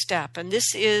next step. And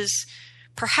this is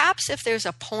perhaps, if there's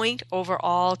a point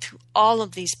overall to all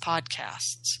of these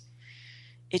podcasts,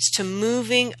 it's to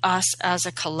moving us as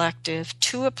a collective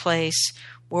to a place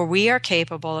where we are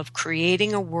capable of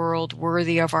creating a world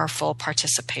worthy of our full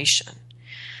participation,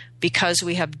 because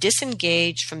we have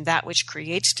disengaged from that which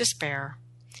creates despair,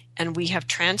 and we have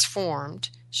transformed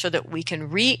so that we can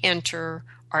re-enter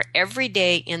our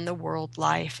everyday in the world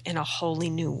life in a wholly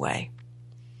new way.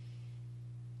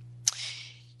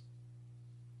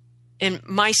 And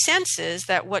my sense is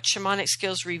that what shamanic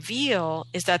skills reveal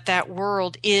is that that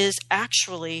world is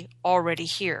actually already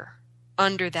here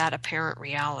under that apparent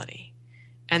reality,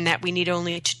 and that we need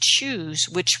only to choose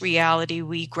which reality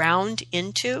we ground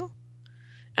into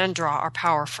and draw our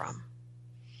power from.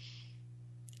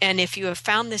 And if you have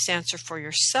found this answer for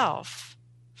yourself,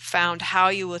 found how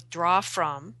you withdraw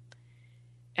from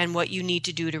and what you need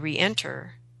to do to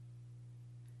re-enter,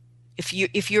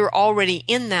 if you're already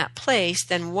in that place,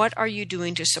 then what are you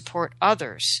doing to support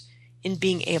others in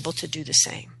being able to do the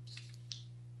same?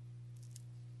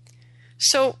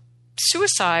 So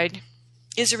suicide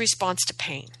is a response to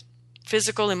pain.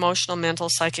 Physical, emotional, mental,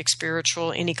 psychic,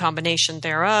 spiritual, any combination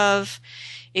thereof.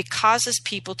 It causes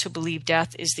people to believe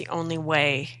death is the only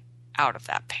way out of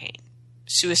that pain.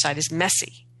 Suicide is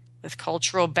messy, with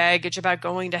cultural baggage about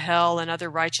going to hell and other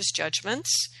righteous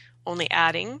judgments, only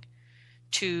adding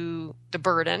to the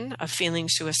burden of feeling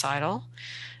suicidal.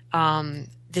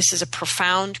 This is a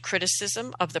profound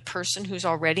criticism of the person who's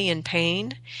already in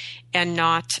pain, and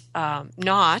not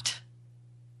the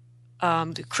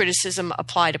criticism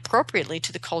applied appropriately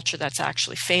to the culture that's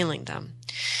actually failing them.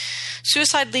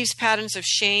 Suicide leaves patterns of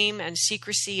shame and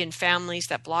secrecy in families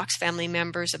that blocks family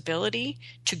members' ability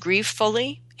to grieve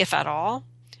fully, if at all.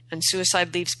 And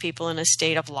suicide leaves people in a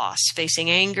state of loss, facing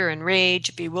anger and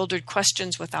rage, bewildered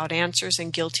questions without answers,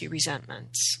 and guilty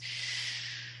resentments.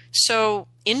 So,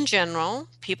 in general,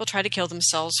 people try to kill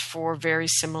themselves for very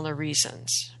similar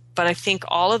reasons. But I think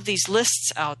all of these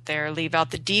lists out there leave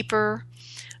out the deeper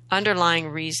underlying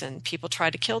reason people try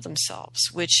to kill themselves,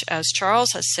 which, as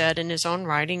Charles has said in his own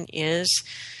writing, is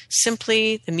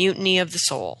simply the mutiny of the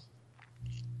soul.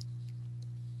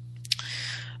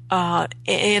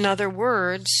 In other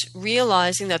words,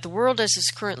 realizing that the world as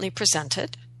is currently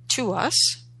presented to us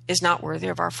is not worthy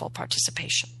of our full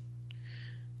participation.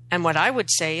 And what I would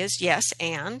say is yes,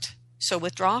 and so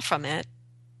withdraw from it,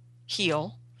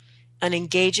 heal, and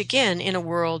engage again in a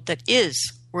world that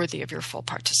is worthy of your full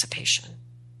participation,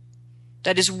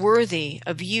 that is worthy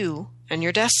of you and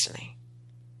your destiny.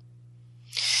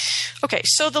 Okay,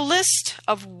 so the list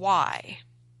of why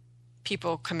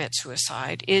people commit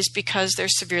suicide is because they're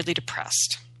severely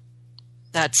depressed.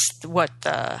 That's what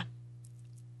the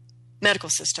medical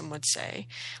system would say.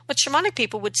 What shamanic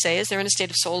people would say is they're in a state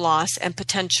of soul loss and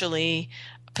potentially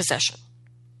possession.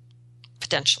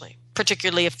 Potentially.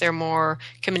 Particularly if they're more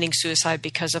committing suicide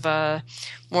because of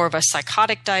more of a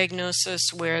psychotic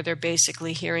diagnosis, where they're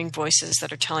basically hearing voices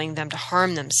that are telling them to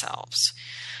harm themselves,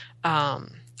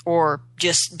 or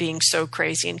just being so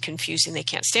crazy and confusing they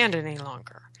can't stand it any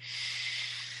longer.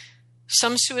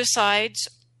 Some suicides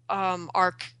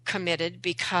are committed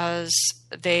because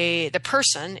the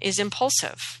person is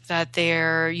impulsive, that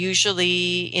they're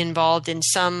usually involved in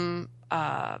some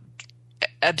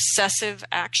obsessive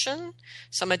action,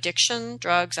 some addiction,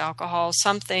 drugs, alcohol,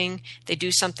 something. They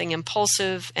do something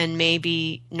impulsive and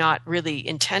maybe not really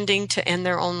intending to end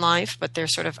their own life, but they're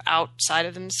sort of outside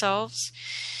of themselves.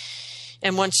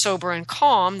 And once sober and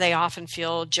calm, they often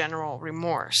feel general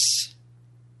remorse.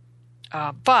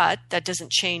 But that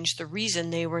doesn't change the reason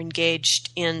they were engaged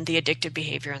in the addictive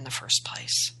behavior in the first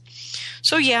place.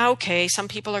 So yeah, okay, some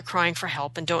people are crying for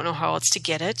help and don't know how else to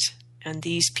get it. And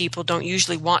these people don't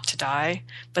usually want to die,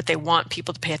 but they want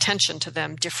people to pay attention to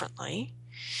them differently.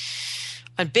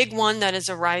 A big one that is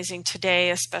arising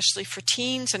today, especially for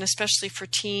teens, and especially for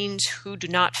teens who do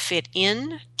not fit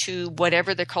in to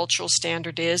whatever the cultural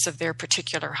standard is of their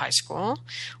particular high school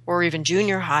or even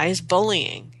junior high, is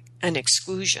bullying and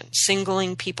exclusion,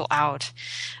 singling people out,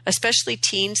 especially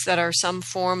teens that are some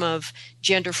form of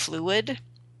gender fluid,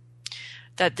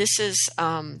 that this is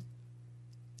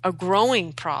a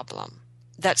growing problem,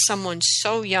 that someone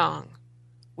so young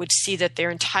would see that their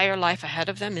entire life ahead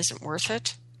of them isn't worth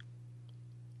it.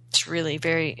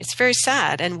 It's very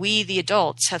sad. And we, the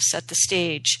adults, have set the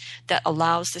stage that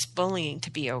allows this bullying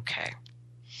to be okay.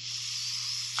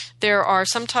 There are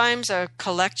sometimes a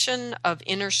collection of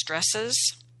inner stresses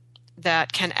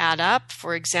that can add up.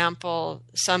 For example,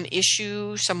 some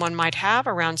issue someone might have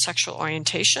around sexual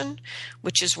orientation,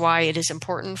 which is why it is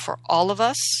important for all of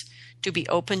us to be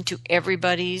open to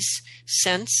everybody's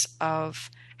sense of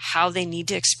how they need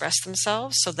to express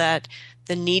themselves, so that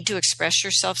the need to express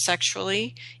yourself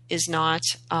sexually is not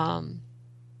a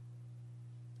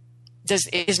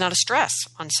stress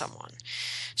on someone.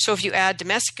 So if you add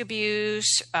domestic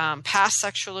abuse, past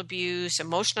sexual abuse,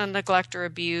 emotional neglect or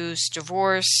abuse,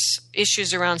 divorce,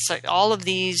 issues around sex, all of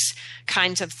these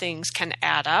kinds of things can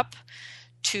add up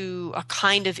to a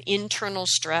kind of internal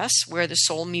stress where the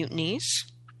soul mutinies,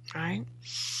 right?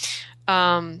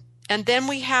 And then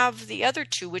we have the other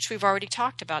two, which we've already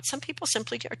talked about. Some people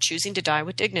simply are choosing to die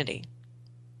with dignity,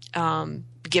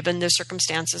 given the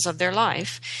circumstances of their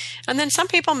life. And then some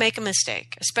people make a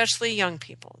mistake, especially young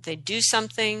people. They do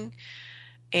something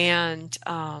and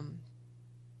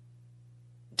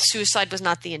suicide was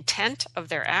not the intent of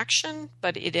their action,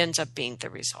 but it ends up being the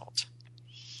result.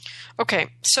 Okay,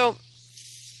 so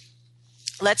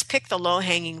let's pick the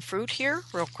low-hanging fruit here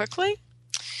real quickly.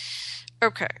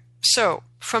 Okay, so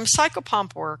from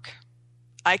psychopomp work,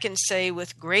 I can say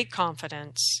with great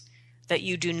confidence that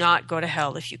you do not go to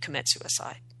hell if you commit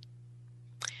suicide.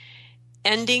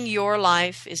 Ending your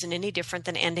life isn't any different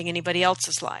than ending anybody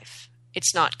else's life.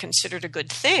 It's not considered a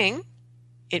good thing.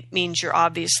 It means you're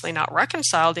obviously not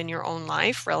reconciled in your own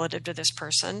life relative to this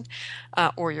person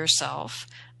or yourself,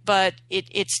 but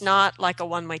it's not like a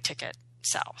one-way ticket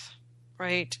south,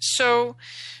 right? So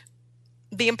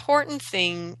the important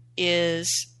thing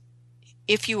is,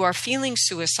 if you are feeling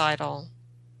suicidal,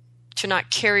 to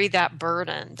not carry that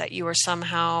burden that you are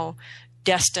somehow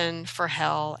destined for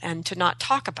hell, and to not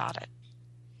talk about it.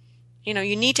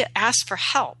 You need to ask for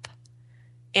help.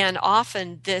 And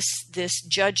often this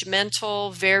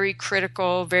judgmental, very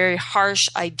critical, very harsh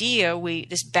idea,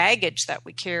 this baggage that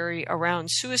we carry around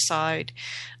suicide,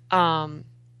 that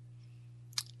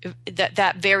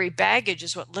very baggage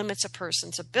is what limits a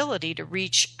person's ability to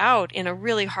reach out in a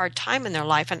really hard time in their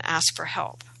life and ask for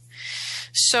help.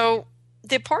 So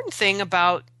the important thing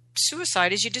about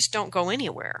suicide is you just don't go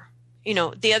anywhere.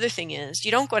 The other thing is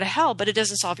you don't go to hell, but it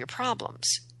doesn't solve your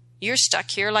problems. You're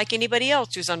stuck here like anybody else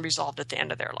who's unresolved at the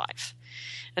end of their life.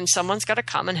 And someone's got to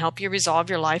come and help you resolve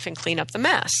your life and clean up the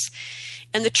mess.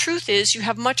 And the truth is you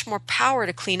have much more power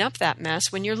to clean up that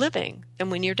mess when you're living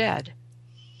than when you're dead.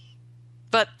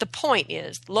 But the point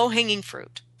is, low-hanging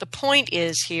fruit. The point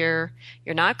is here,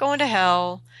 you're not going to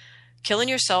hell. Killing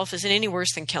yourself isn't any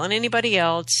worse than killing anybody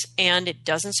else, and it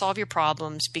doesn't solve your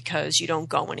problems because you don't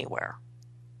go anywhere.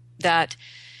 That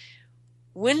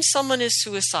when someone is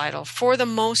suicidal, for the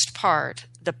most part,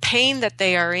 the pain that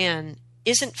they are in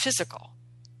isn't physical.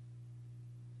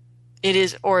 It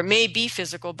is, or it may be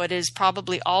physical, but it is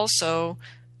probably also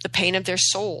the pain of their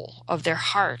soul, of their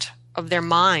heart, of their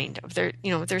mind, of their,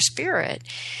 their spirit.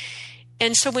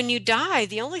 And so when you die,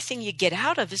 the only thing you get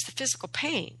out of is the physical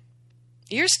pain.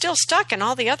 You're still stuck in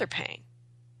all the other pain.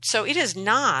 So it is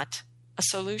not a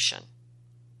solution.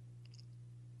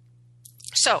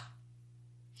 So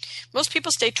most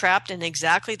people stay trapped in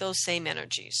exactly those same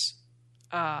energies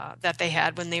that they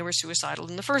had when they were suicidal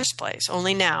in the first place.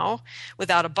 Only now,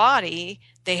 without a body,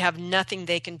 they have nothing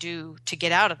they can do to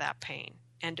get out of that pain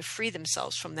and to free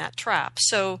themselves from that trap.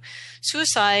 So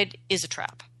suicide is a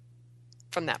trap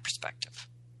from that perspective.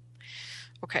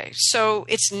 Okay, so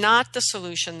it's not the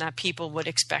solution that people would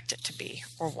expect it to be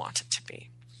or want it to be.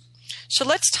 So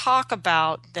let's talk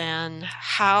about then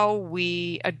how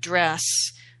we address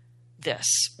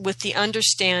this with the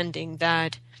understanding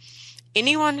that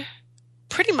anyone,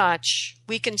 pretty much,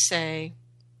 we can say,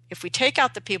 if we take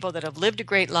out the people that have lived a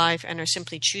great life and are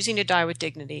simply choosing to die with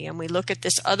dignity, and we look at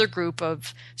this other group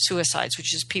of suicides,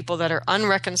 which is people that are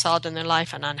unreconciled in their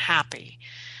life and unhappy,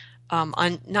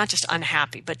 not just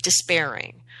unhappy, but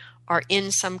despairing, are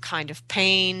in some kind of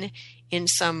pain, in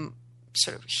some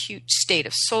sort of huge state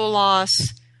of soul loss,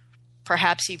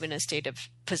 perhaps even a state of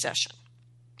possession,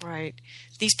 right?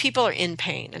 These people are in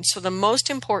pain. And so the most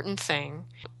important thing,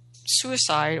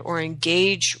 suicide or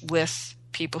engage with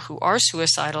people who are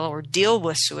suicidal or deal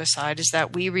with suicide, is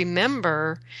that we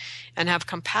remember and have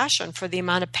compassion for the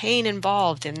amount of pain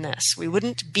involved in this. We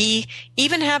wouldn't be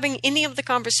even having any of the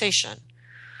conversation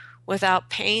without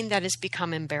pain that has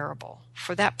become unbearable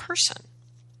for that person.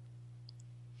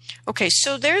 Okay,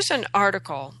 so there's an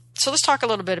article. So let's talk a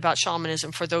little bit about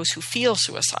shamanism for those who feel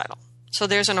suicidal. So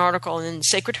there's an article in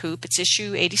Sacred Hoop, it's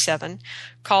issue 87,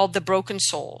 called The Broken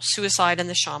Soul, Suicide and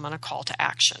the Shaman, A Call to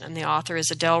Action. And the author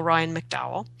is Adele Ryan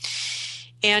McDowell.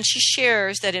 And she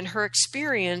shares that in her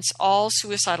experience, all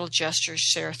suicidal gestures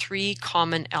share three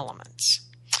common elements: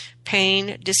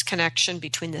 pain, disconnection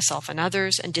between the self and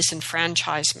others, and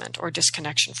disenfranchisement or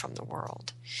disconnection from the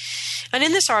world. And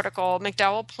in this article,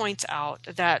 McDowell points out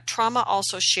that trauma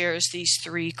also shares these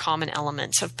three common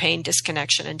elements of pain,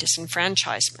 disconnection, and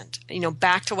disenfranchisement.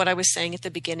 Back to what I was saying at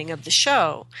the beginning of the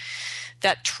show,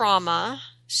 that trauma,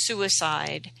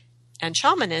 suicide, and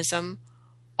shamanism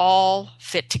all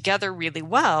fit together really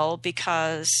well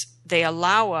because they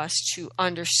allow us to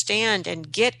understand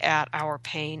and get at our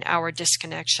pain, our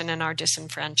disconnection, and our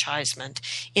disenfranchisement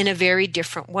in a very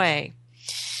different way.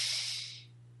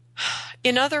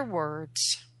 In other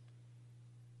words,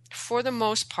 for the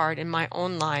most part in my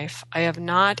own life, I have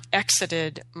not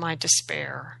exited my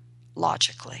despair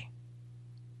logically.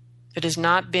 It has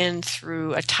not been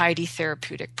through a tidy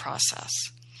therapeutic process.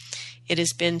 It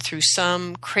has been through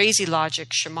some crazy logic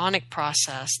shamanic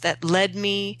process that led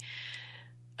me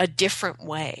a different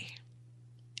way.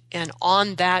 And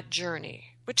on that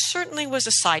journey, which certainly was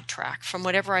a sidetrack from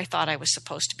whatever I thought I was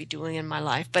supposed to be doing in my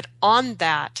life, but on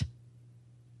that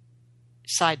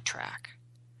sidetrack,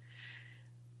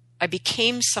 I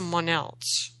became someone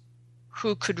else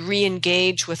who could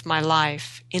re-engage with my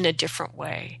life in a different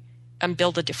way and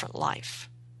build a different life.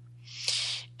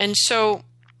 And so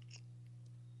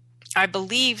I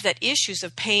believe that issues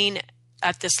of pain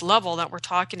at this level that we're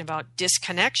talking about,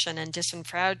 disconnection and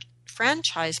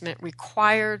disenfranchisement,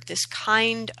 required this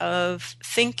kind of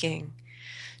thinking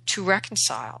to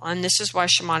reconcile. And this is why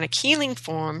shamanic healing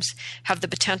forms have the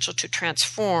potential to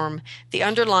transform the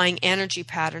underlying energy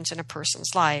patterns in a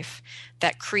person's life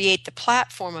that create the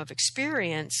platform of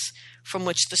experience from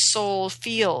which the soul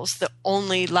feels the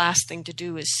only last thing to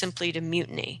do is simply to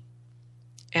mutiny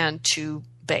and to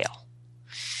bail.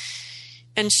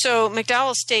 And so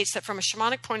McDowell states that from a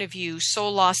shamanic point of view,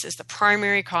 soul loss is the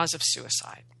primary cause of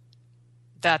suicide,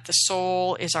 that the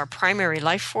soul is our primary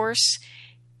life force.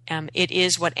 It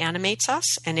is what animates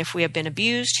us. And if we have been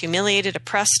abused, humiliated,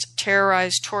 oppressed,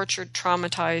 terrorized, tortured,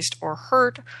 traumatized, or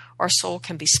hurt, our soul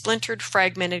can be splintered,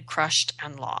 fragmented, crushed,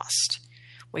 and lost.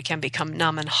 We can become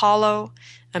numb and hollow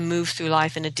and move through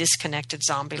life in a disconnected,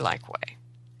 zombie-like way.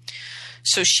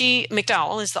 So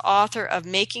McDowell, is the author of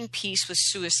Making Peace with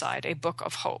Suicide, a book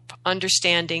of hope,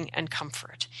 understanding, and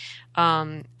comfort.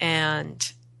 And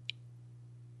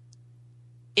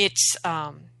it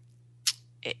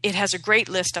has a great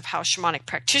list of how shamanic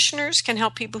practitioners can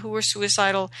help people who are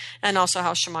suicidal and also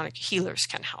how shamanic healers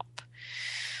can help.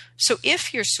 So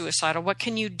if you're suicidal, what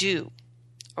can you do?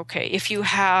 Okay, if you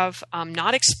have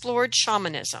not explored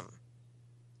shamanism,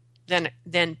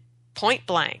 then point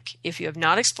blank, if you have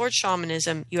not explored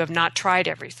shamanism, you have not tried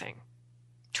everything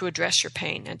to address your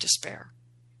pain and despair,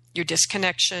 your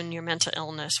disconnection, your mental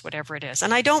illness, whatever it is.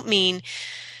 And I don't mean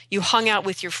you hung out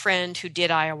with your friend who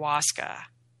did ayahuasca,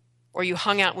 or you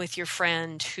hung out with your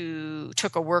friend who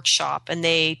took a workshop and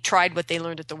they tried what they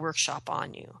learned at the workshop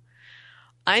on you.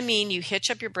 I mean, you hitch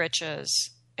up your britches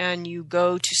and you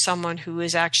go to someone who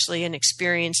is actually an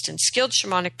experienced and skilled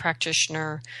shamanic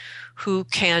practitioner who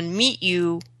can meet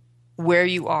you where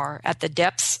you are at the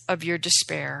depths of your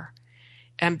despair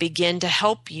and begin to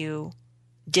help you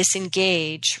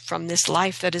disengage from this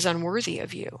life that is unworthy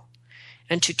of you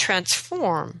and to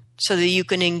transform so that you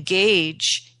can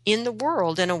engage in the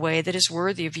world in a way that is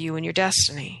worthy of you and your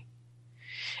destiny.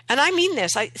 And I mean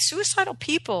this, suicidal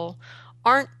people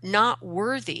aren't not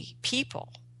worthy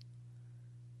people.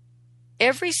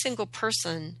 Every single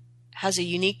person has a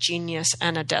unique genius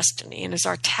and a destiny, and it's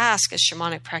our task as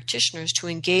shamanic practitioners to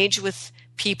engage with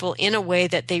people in a way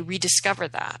that they rediscover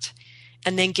that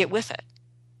and then get with it,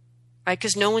 right?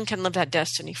 Because no one can live that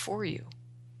destiny for you.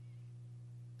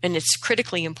 And it's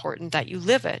critically important that you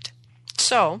live it.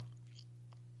 So,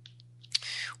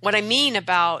 what I mean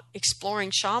about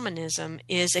exploring shamanism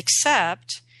is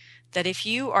accept that if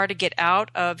you are to get out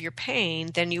of your pain,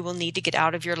 then you will need to get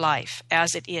out of your life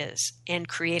as it is and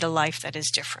create a life that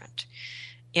is different.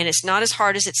 And it's not as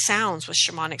hard as it sounds with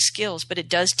shamanic skills, but it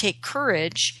does take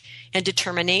courage and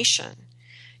determination.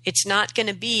 It's not going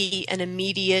to be an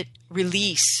immediate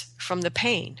release from the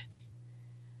pain.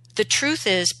 The truth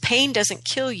is, pain doesn't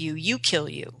kill you, you kill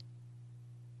you,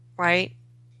 right?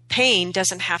 Pain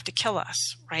doesn't have to kill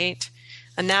us, right?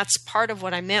 And that's part of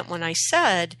what I meant when I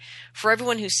said, for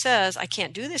everyone who says, I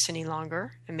can't do this any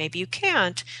longer, and maybe you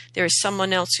can't, there is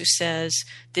someone else who says,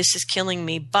 this is killing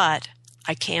me, but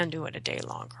I can do it a day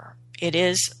longer. It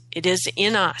is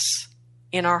in us,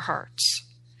 in our hearts.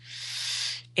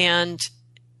 And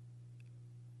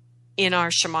in our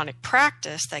shamanic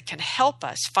practice that can help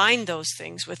us find those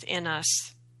things within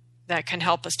us that can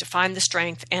help us to find the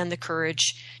strength and the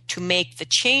courage to make the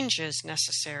changes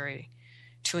necessary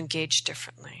to engage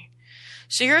differently.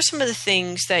 So here are some of the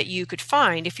things that you could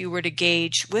find if you were to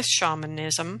engage with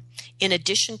shamanism, in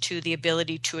addition to the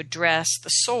ability to address the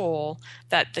soul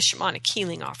that the shamanic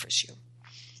healing offers you.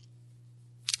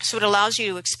 So it allows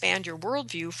you to expand your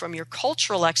worldview from your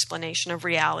cultural explanation of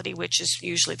reality, which is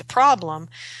usually the problem,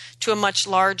 to a much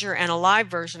larger and alive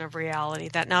version of reality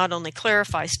that not only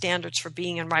clarifies standards for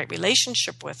being in right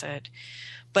relationship with it,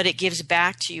 but it gives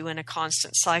back to you in a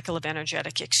constant cycle of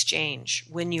energetic exchange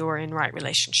when you are in right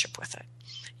relationship with it.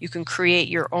 You can create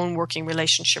your own working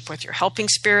relationship with your helping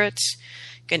spirits.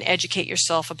 You can educate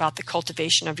yourself about the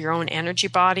cultivation of your own energy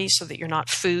body so that you're not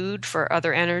food for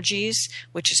other energies,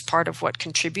 which is part of what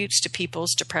contributes to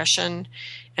people's depression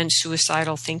and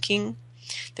suicidal thinking.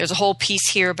 There's a whole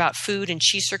piece here about food and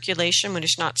chi circulation, which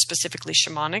is not specifically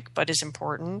shamanic, but is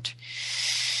important.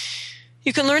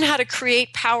 You can learn how to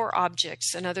create power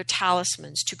objects and other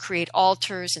talismans to create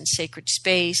altars and sacred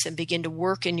space and begin to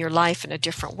work in your life in a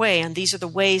different way. And these are the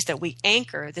ways that we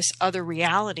anchor this other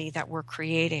reality that we're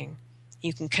creating.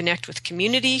 You can connect with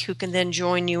community who can then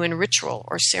join you in ritual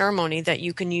or ceremony that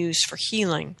you can use for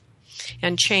healing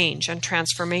and change and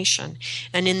transformation.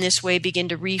 And in this way, begin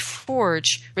to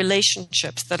reforge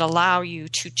relationships that allow you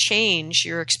to change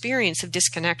your experience of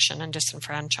disconnection and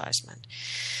disenfranchisement.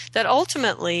 That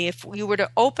ultimately, if you were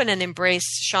to open and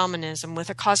embrace shamanism with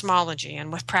a cosmology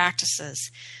and with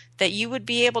practices, that you would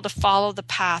be able to follow the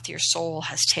path your soul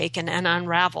has taken and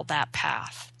unravel that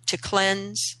path. to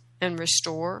cleanse and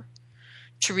restore,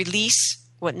 to release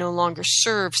what no longer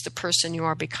serves the person you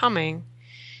are becoming,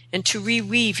 and to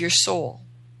reweave your soul.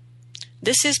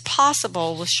 This is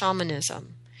possible with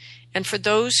shamanism. And for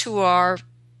those who are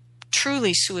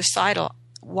truly suicidal,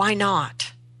 why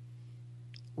not?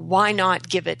 Why not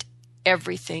give it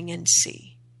everything and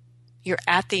see? You're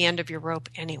at the end of your rope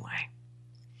anyway.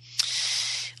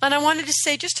 And I wanted to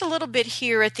say just a little bit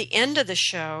here at the end of the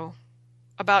show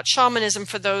about shamanism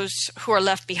for those who are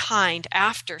left behind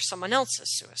after someone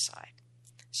else's suicide.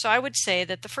 So I would say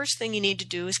that the first thing you need to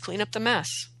do is clean up the mess.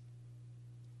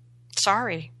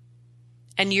 Sorry.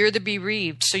 And you're the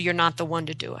bereaved, so you're not the one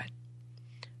to do it.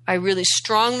 I really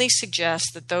strongly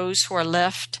suggest that those who are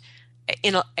left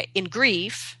in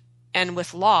grief and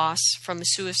with loss from a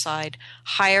suicide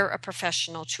hire a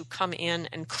professional to come in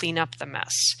and clean up the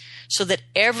mess so that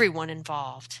everyone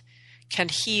involved can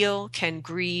heal, can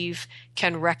grieve,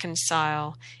 can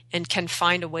reconcile, and can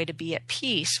find a way to be at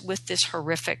peace with this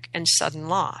horrific and sudden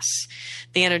loss.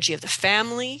 The energy of the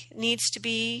family needs to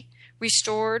be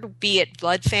restored, be it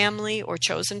blood family or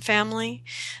chosen family.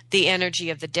 The energy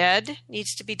of the dead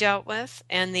needs to be dealt with,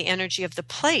 and the energy of the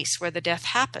place where the death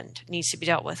happened needs to be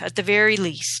dealt with, at the very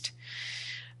least.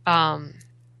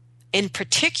 In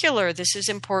particular, this is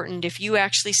important if you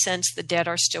actually sense the dead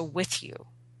are still with you.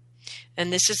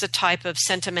 And this is a type of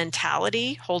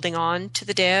sentimentality, holding on to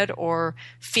the dead or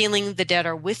feeling the dead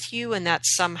are with you, and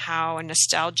that's somehow a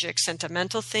nostalgic,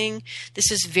 sentimental thing.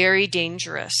 This is very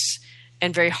dangerous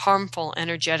and very harmful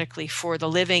energetically for the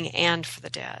living and for the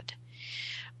dead.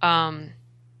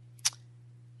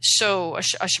 So a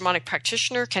shamanic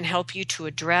practitioner can help you to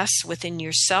address within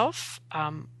yourself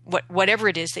whatever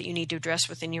it is that you need to address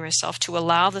within yourself to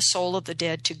allow the soul of the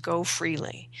dead to go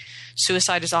freely.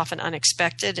 Suicide is often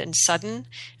unexpected and sudden,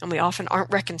 and we often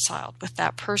aren't reconciled with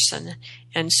that person.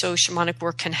 And so shamanic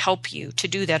work can help you to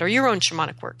do that, or your own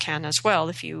shamanic work can as well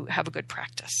if you have a good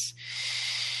practice.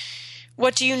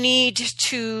 What do you need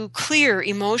to clear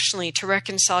emotionally to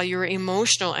reconcile your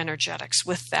emotional energetics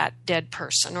with that dead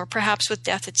person, or perhaps with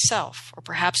death itself, or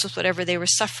perhaps with whatever they were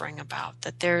suffering about?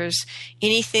 That there's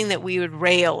anything that we would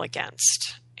rail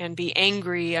against and be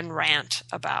angry and rant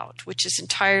about, which is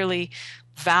entirely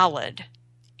valid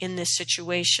in this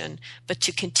situation, but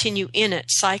to continue in it,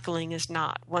 cycling, is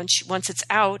not. Once it's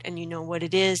out and you know what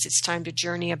it is, it's time to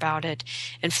journey about it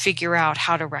and figure out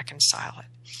how to reconcile it.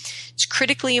 It's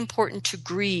critically important to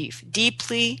grieve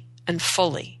deeply and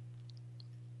fully,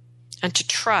 and to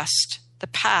trust the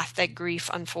path that grief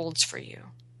unfolds for you.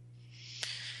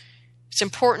 It's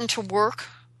important to work,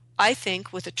 I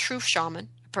think, with a true shaman,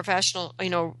 a professional,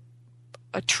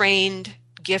 a trained,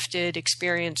 gifted,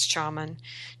 experienced shaman,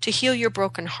 to heal your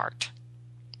broken heart.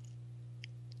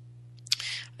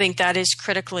 I think that is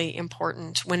critically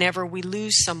important whenever we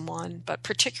lose someone, but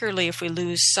particularly if we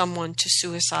lose someone to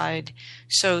suicide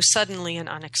so suddenly and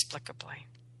inexplicably.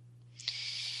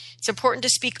 It's important to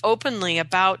speak openly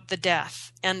about the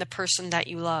death and the person that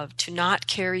you love, to not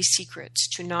carry secrets,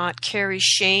 to not carry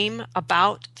shame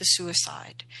about the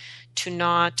suicide, to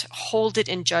not hold it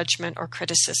in judgment or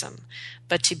criticism,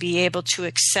 but to be able to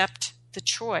accept the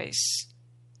choice,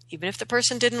 even if the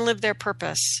person didn't live their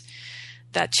purpose,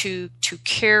 that to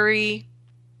carry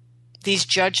these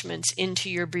judgments into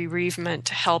your bereavement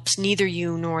helps neither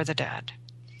you nor the dead.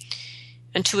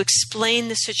 And to explain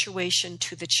the situation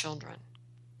to the children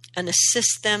and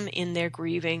assist them in their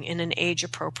grieving in an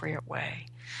age-appropriate way.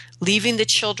 Leaving the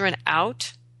children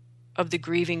out of the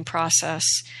grieving process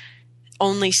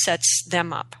only sets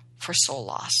them up for soul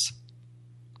loss.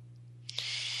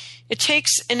 It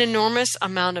takes an enormous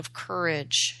amount of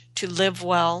courage to live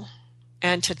well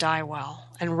and to die well.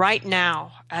 And right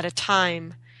now, at a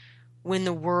time when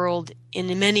the world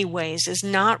in many ways is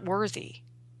not worthy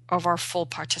of our full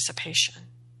participation,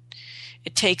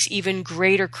 it takes even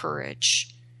greater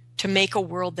courage to make a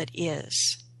world that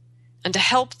is, and to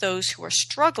help those who are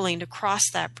struggling to cross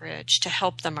that bridge, to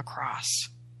help them across.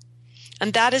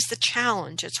 And that is the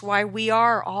challenge. It's why we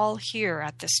are all here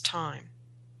at this time.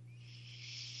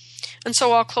 And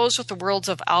so I'll close with the words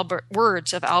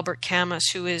of Albert Camus,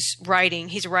 who is writing.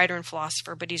 He's a writer and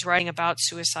philosopher, but he's writing about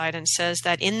suicide and says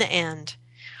that in the end,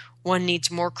 one needs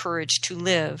more courage to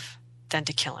live than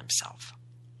to kill himself.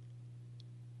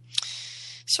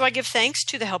 So I give thanks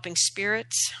to the helping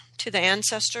spirits, to the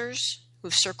ancestors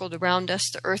who've circled around us,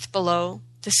 the earth below,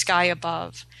 the sky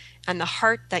above, and the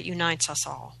heart that unites us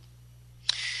all.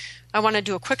 I want to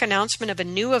do a quick announcement of a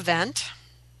new event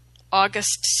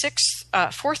August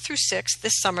 4th through 6th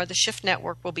this summer, the Shift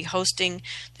Network will be hosting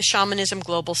the Shamanism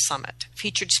Global Summit.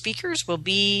 Featured speakers will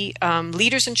be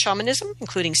leaders in shamanism,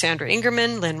 including Sandra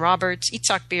Ingerman, Lynn Roberts,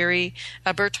 Itzhak Beery,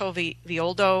 Alberto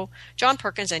Violdo, John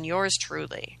Perkins, and yours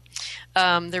truly.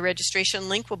 The registration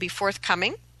link will be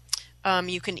forthcoming.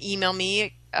 You can email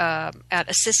me at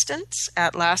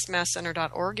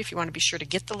assistance@lastmasscenter.org if you want to be sure to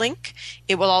get the link.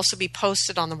 It will also be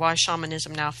posted on the Why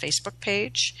Shamanism Now Facebook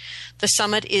page. The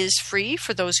summit is free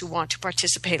for those who want to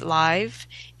participate live,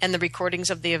 and the recordings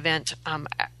of the event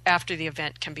after the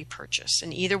event can be purchased.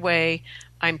 And either way,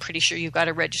 I'm pretty sure you've got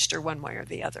to register one way or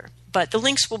the other. But the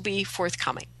links will be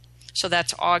forthcoming. So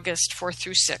that's August 4th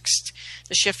through 6th,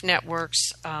 the Shift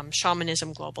Network's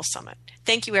Shamanism Global Summit.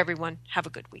 Thank you, everyone. Have a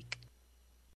good week.